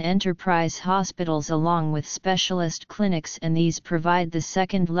district and enterprise hospitals along with specialist clinics, and these provide the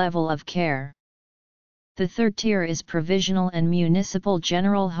second level of care. The third tier is provisional and municipal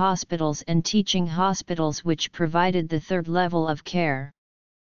general hospitals and teaching hospitals, which provided the third level of care.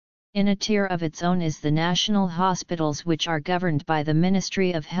 In a tier of its own is the national hospitals, which are governed by the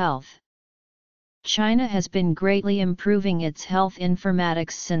Ministry of Health. China has been greatly improving its health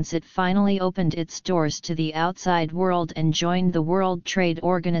informatics since it finally opened its doors to the outside world and joined the World Trade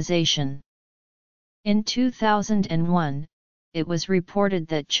Organization. In 2001, it was reported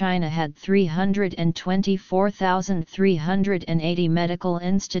that China had 324,380 medical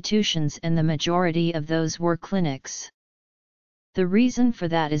institutions, and the majority of those were clinics. The reason for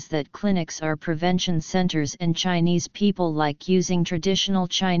that is that clinics are prevention centers, and Chinese people like using traditional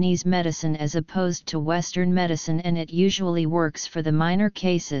Chinese medicine as opposed to Western medicine, and it usually works for the minor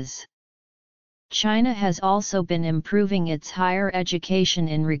cases. China has also been improving its higher education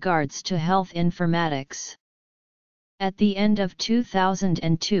in regards to health informatics. At the end of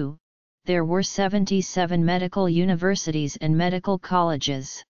 2002, there were 77 medical universities and medical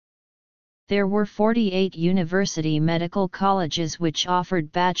colleges. There were 48 university medical colleges which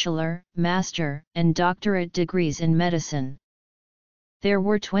offered bachelor, master, and doctorate degrees in medicine. There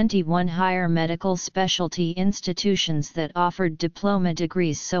were 21 higher medical specialty institutions that offered diploma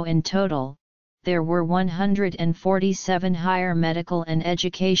degrees, so in total, there were 147 higher medical and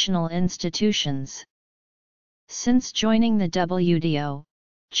educational institutions. Since joining the WTO,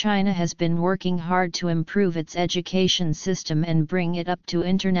 China has been working hard to improve its education system and bring it up to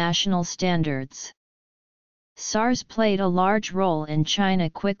international standards. SARS played a large role in China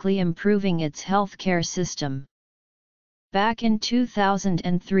quickly improving its healthcare system. Back in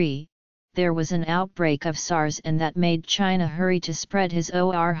 2003, there was an outbreak of SARS, and that made China hurry to spread his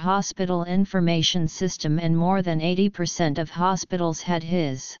OR hospital information system, and more than 80% of hospitals had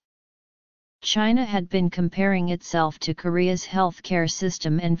his. China had been comparing itself to Korea's healthcare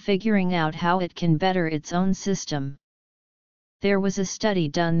system and figuring out how it can better its own system. There was a study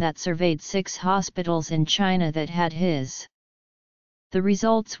done that surveyed 6 hospitals in China that had his. The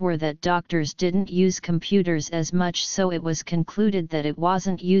results were that doctors didn't use computers as much, so it was concluded that it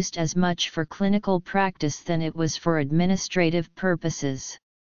wasn't used as much for clinical practice than it was for administrative purposes.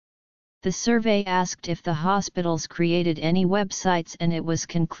 The survey asked if the hospitals created any websites, and it was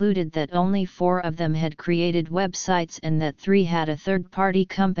concluded that only 4 of them had created websites, and that 3 had a third-party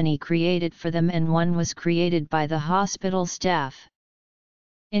company create it for them, and 1 was created by the hospital staff.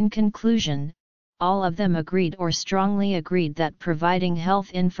 In conclusion, all of them agreed or strongly agreed that providing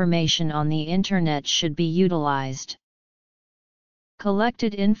health information on the Internet should be utilized.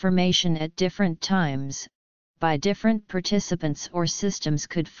 Collected information at different times, by different participants or systems,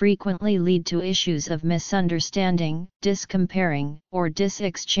 could frequently lead to issues of misunderstanding, discomparing, or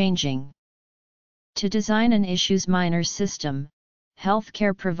disexchanging. To design an issues minor system,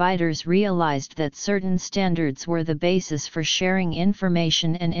 healthcare providers realized that certain standards were the basis for sharing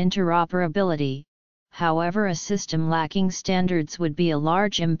information and interoperability. However, a system lacking standards would be a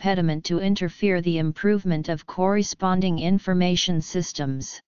large impediment to interfere the improvement of corresponding information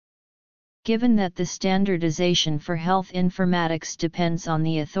systems. Given that the standardization for health informatics depends on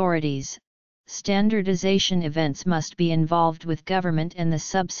the authorities, standardization events must be involved with government, and the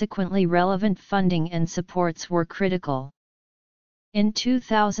subsequently relevant funding and supports were critical. In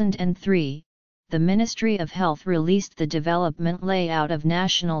 2003, the Ministry of Health released the development layout of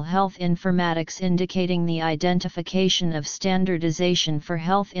national health informatics, indicating the identification of standardization for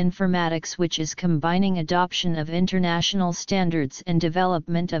health informatics, which is combining adoption of international standards and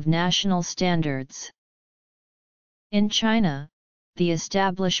development of national standards. In China, the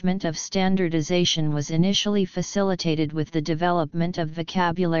establishment of standardization was initially facilitated with the development of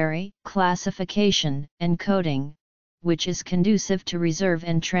vocabulary, classification, and coding, which is conducive to reserve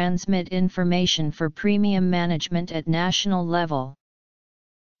and transmit information for premium management at national level.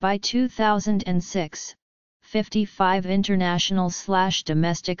 By 2006, 55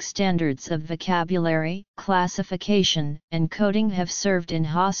 international/domestic standards of vocabulary, classification, and coding have served in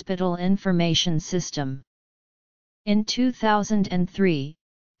hospital information system. In 2003,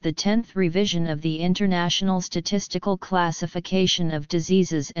 the 10th revision of the International Statistical Classification of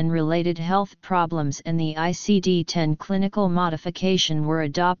Diseases and Related Health Problems and the ICD-10 clinical modification were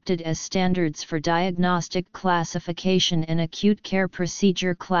adopted as standards for diagnostic classification and acute care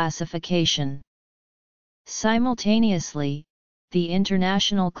procedure classification. Simultaneously, the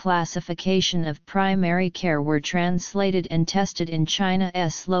International Classification of Primary Care were translated and tested in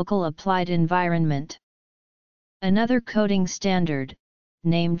China's local applied environment. Another coding standard,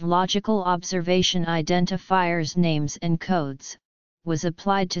 named Logical Observation Identifiers Names and Codes, was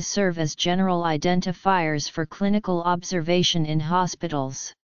applied to serve as general identifiers for clinical observation in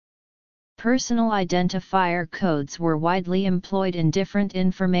hospitals. Personal identifier codes were widely employed in different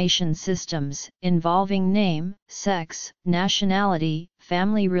information systems, involving name, sex, nationality,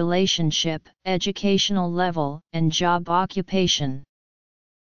 family relationship, educational level, and job occupation.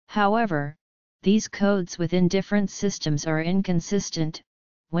 However, these codes within different systems are inconsistent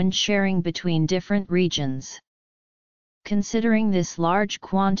when sharing between different regions. Considering this large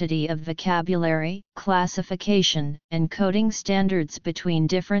quantity of vocabulary, classification, and coding standards between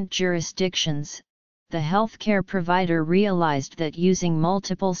different jurisdictions, the healthcare provider realized that using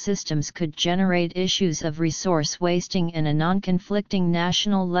multiple systems could generate issues of resource wasting, and a non-conflicting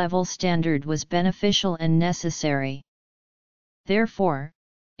national level standard was beneficial and necessary. Therefore,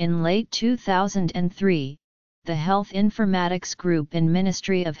 in late 2003, the Health Informatics Group in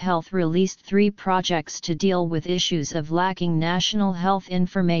Ministry of Health released 3 projects to deal with issues of lacking national health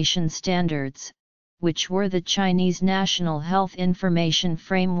information standards, which were the Chinese National Health Information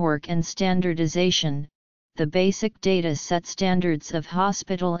Framework and Standardization, the Basic Data Set Standards of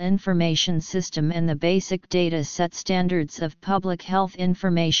Hospital Information System, and the Basic Data Set Standards of Public Health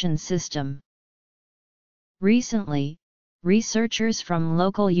Information System. Recently, researchers from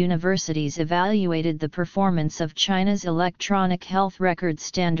local universities evaluated the performance of China's electronic health record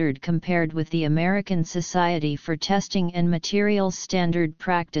standard compared with the American Society for Testing and Materials standard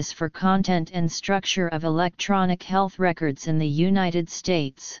practice for content and structure of electronic health records in the United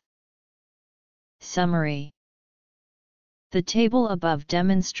States. Summary. The table above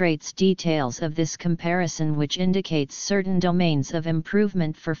demonstrates details of this comparison, which indicates certain domains of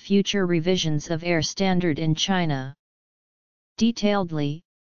improvement for future revisions of AIR standard in China. Detailedly,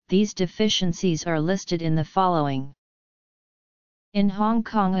 these deficiencies are listed in the following. In Hong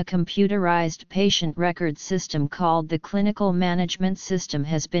Kong, a computerized patient record system called the Clinical Management System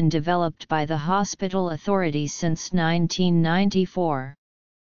has been developed by the hospital authorities since 1994.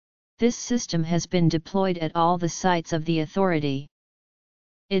 This system has been deployed at all the sites of the authority.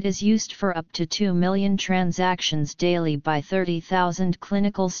 It is used for up to 2 million transactions daily by 30,000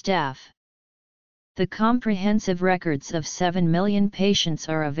 clinical staff. The comprehensive records of 7 million patients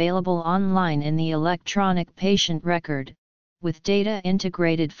are available online in the electronic patient record, with data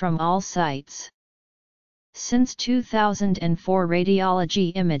integrated from all sites. Since 2004,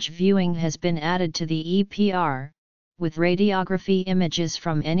 radiology image viewing has been added to the EPR, with radiography images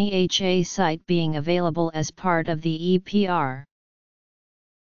from any HA site being available as part of the EPR.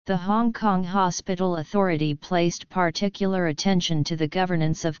 The Hong Kong Hospital Authority placed particular attention to the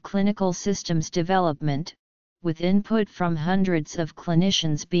governance of clinical systems development, with input from hundreds of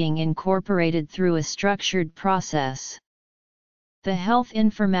clinicians being incorporated through a structured process. The Health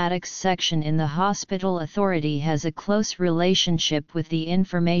Informatics section in the Hospital Authority has a close relationship with the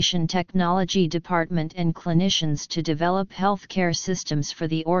Information Technology Department and clinicians to develop healthcare systems for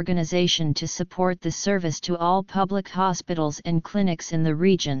the organization to support the service to all public hospitals and clinics in the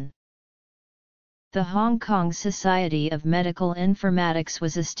region. The Hong Kong Society of Medical Informatics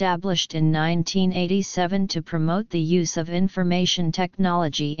was established in 1987 to promote the use of information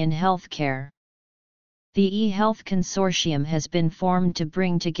technology in healthcare. The eHealth Consortium has been formed to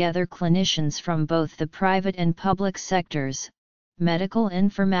bring together clinicians from both the private and public sectors, medical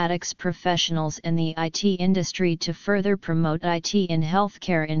informatics professionals and the IT industry to further promote IT in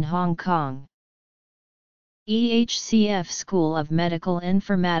healthcare in Hong Kong. EHCF School of Medical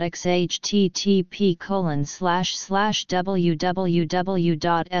Informatics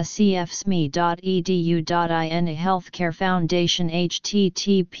http://www.scfsme.edu.in Healthcare Foundation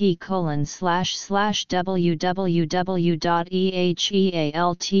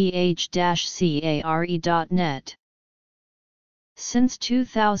http://www.ehealth-care.net. Since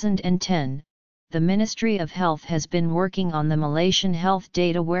 2010, the Ministry of Health has been working on the Malaysian Health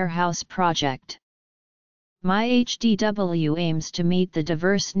Data Warehouse project. MyHDW aims to meet the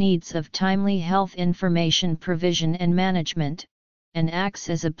diverse needs of timely health information provision and management, and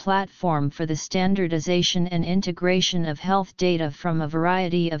acts as a platform for the standardization and integration of health data from a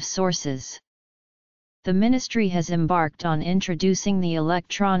variety of sources. The Ministry has embarked on introducing the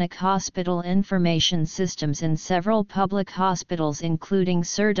electronic hospital information systems in several public hospitals including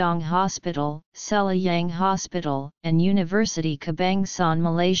Serdang Hospital, Selayang Hospital, and University Kebangsaan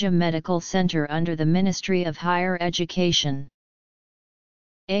Malaysia Medical Center under the Ministry of Higher Education.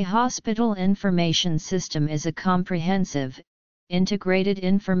 A hospital information system is a comprehensive, integrated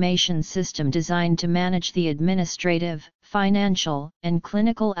information system designed to manage the administrative, financial, and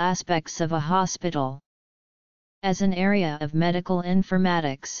clinical aspects of a hospital. As an area of medical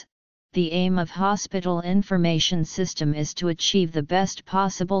informatics, the aim of hospital information system is to achieve the best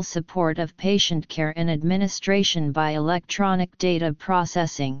possible support of patient care and administration by electronic data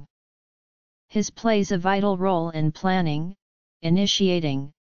processing. HIS plays a vital role in planning,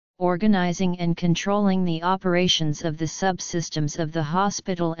 initiating, organizing and controlling the operations of the subsystems of the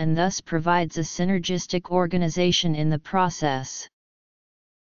hospital and thus provides a synergistic organization in the process.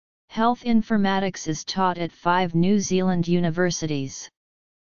 Health informatics is taught at 5 New Zealand universities.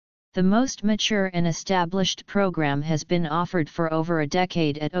 The most mature and established program has been offered for over a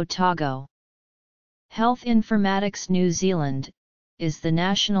decade at Otago. Health Informatics New Zealand is the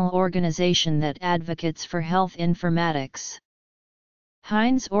national organization that advocates for health informatics.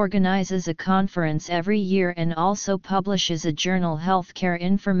 Hines organizes a conference every year and also publishes a journal, Healthcare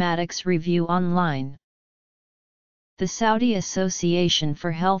Informatics Review, online. The Saudi Association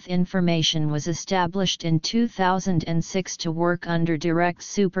for Health Information was established in 2006 to work under direct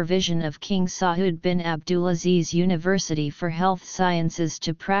supervision of King Saud bin Abdulaziz University for Health Sciences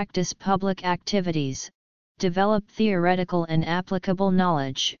to practice public activities, develop theoretical and applicable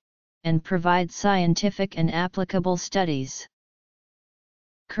knowledge, and provide scientific and applicable studies.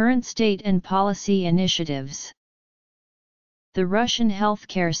 Current state and policy initiatives. The Russian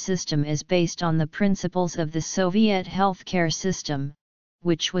healthcare system is based on the principles of the Soviet healthcare system,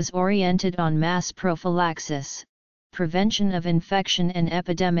 which was oriented on mass prophylaxis, prevention of infection and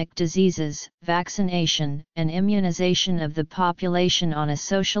epidemic diseases, vaccination, and immunization of the population on a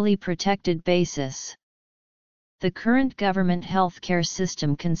socially protected basis. The current government healthcare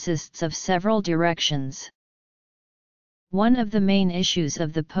system consists of several directions. One of the main issues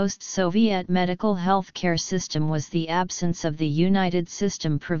of the post-Soviet medical healthcare system was the absence of the united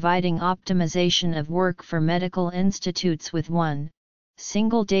system providing optimization of work for medical institutes with one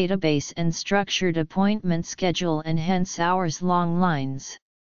single database and structured appointment schedule and hence hours-long lines.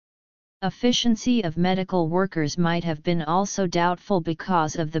 Efficiency of medical workers might have been also doubtful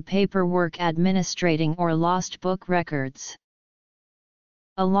because of the paperwork administrating or lost book records.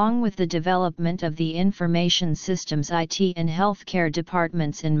 Along with the development of the information systems, IT and healthcare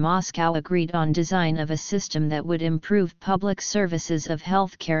departments in Moscow agreed on design of a system that would improve public services of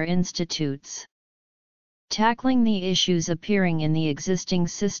healthcare institutes. Tackling the issues appearing in the existing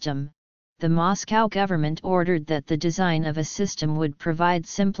system, the Moscow government ordered that the design of a system would provide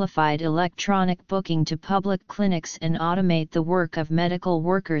simplified electronic booking to public clinics and automate the work of medical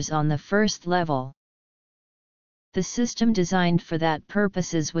workers on the first level. The system designed for that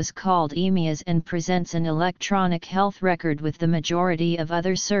purposes was called EMIAS and presents an electronic health record with the majority of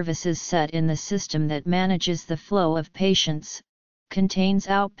other services set in the system that manages the flow of patients, contains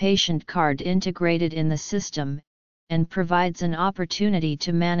outpatient card integrated in the system, and provides an opportunity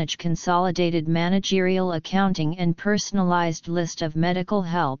to manage consolidated managerial accounting and personalized list of medical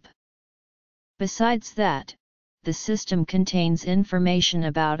help. Besides that, the system contains information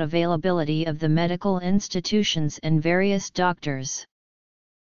about availability of the medical institutions and various doctors.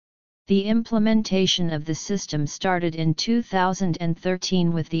 The implementation of the system started in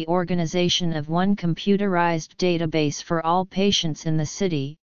 2013 with the organization of one computerized database for all patients in the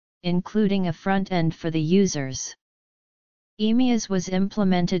city, including a front end for the users. EMIAS was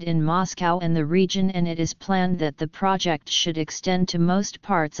implemented in Moscow and the region, and it is planned that the project should extend to most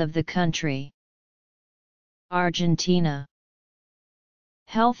parts of the country. Argentina.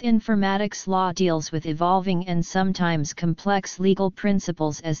 Health informatics law deals with evolving and sometimes complex legal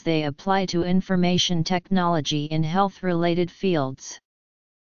principles as they apply to information technology in health-related fields.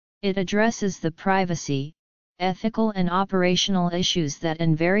 It addresses the privacy, ethical and operational issues that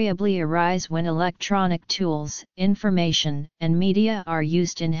invariably arise when electronic tools, information, and media are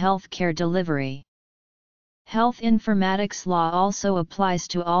used in healthcare delivery. Health informatics law also applies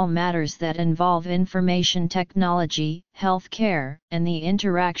to all matters that involve information technology, healthcare, and the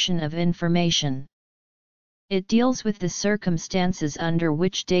interaction of information. It deals with the circumstances under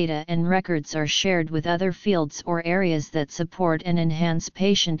which data and records are shared with other fields or areas that support and enhance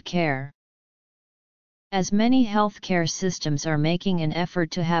patient care. As many healthcare systems are making an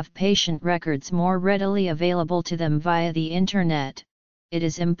effort to have patient records more readily available to them via the Internet, it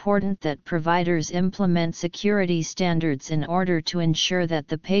is important that providers implement security standards in order to ensure that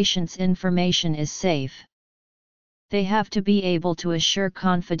the patient's information is safe. They have to be able to assure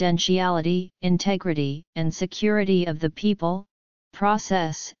confidentiality, integrity, and security of the people,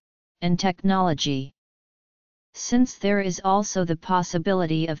 process, and technology. Since there is also the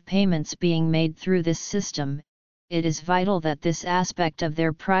possibility of payments being made through this system, it is vital that this aspect of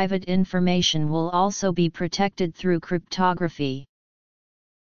their private information will also be protected through cryptography.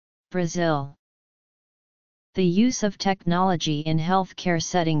 Brazil. The use of technology in healthcare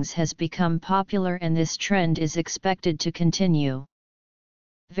settings has become popular, and this trend is expected to continue.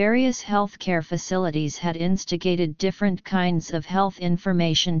 Various healthcare facilities had instigated different kinds of health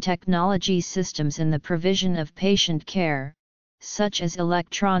information technology systems in the provision of patient care, such as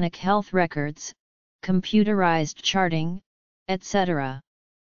electronic health records, computerized charting, etc.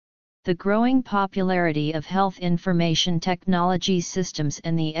 The growing popularity of health information technology systems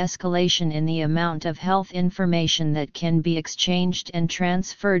and the escalation in the amount of health information that can be exchanged and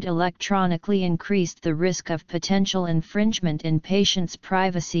transferred electronically increased the risk of potential infringement in patients'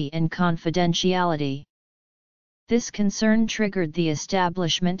 privacy and confidentiality. This concern triggered the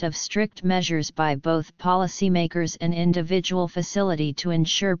establishment of strict measures by both policymakers and individual facility to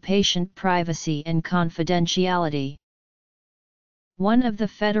ensure patient privacy and confidentiality. One of the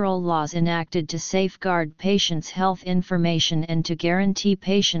federal laws enacted to safeguard patients' health information and to guarantee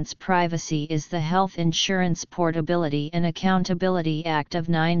patients' privacy is the Health Insurance Portability and Accountability Act of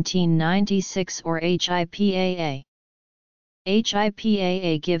 1996, or HIPAA.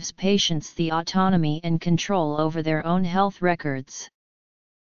 HIPAA gives patients the autonomy and control over their own health records.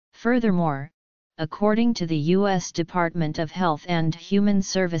 Furthermore, according to the U.S. Department of Health and Human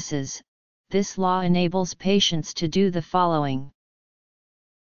Services, this law enables patients to do the following.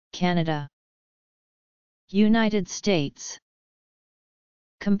 Canada. United States.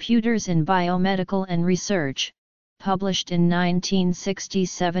 Computers in Biomedical and Research, published in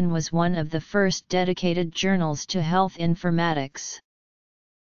 1967, was one of the first dedicated journals to health informatics.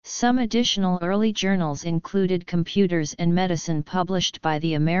 Some additional early journals included Computers and Medicine, published by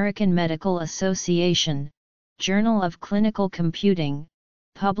the American Medical Association, Journal of Clinical Computing,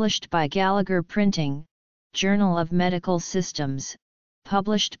 published by Gallagher Printing, Journal of Medical Systems,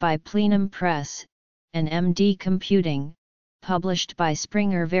 published by Plenum Press, and MD Computing, published by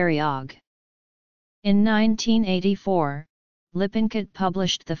Springer Variog. In 1984, Lippincott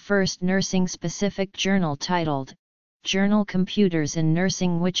published the first nursing-specific journal titled, Journal Computers in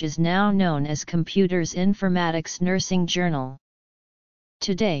Nursing, which is now known as Computers Informatics Nursing Journal.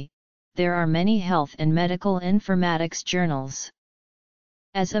 Today, there are many health and medical informatics journals.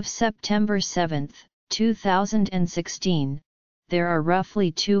 As of September 7, 2016, there are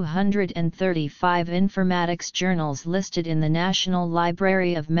roughly 235 informatics journals listed in the National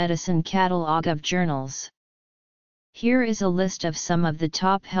Library of Medicine Catalog of Journals. Here is a list of some of the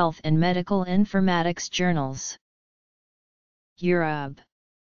top health and medical informatics journals. Europe,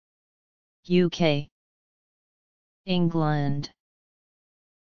 UK, England,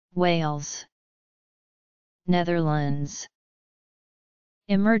 Wales, Netherlands.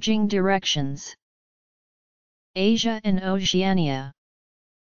 Emerging directions. Asia and Oceania,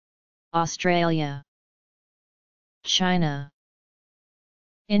 Australia, China.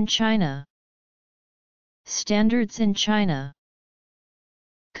 In China. Standards in China.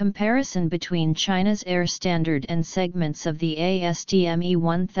 Comparison between China's air standard and segments of the ASTM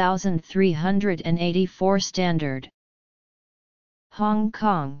E1384 standard. Hong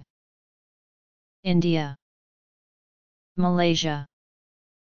Kong, India, Malaysia,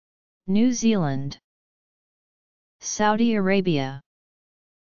 New Zealand, Saudi Arabia,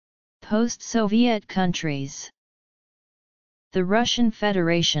 post-Soviet countries, the Russian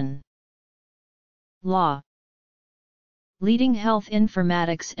Federation. Law. Leading health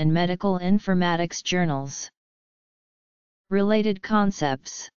informatics and medical informatics journals. Related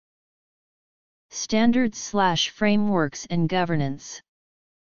concepts. Standards/frameworks and governance.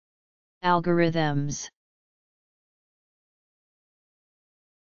 Algorithms.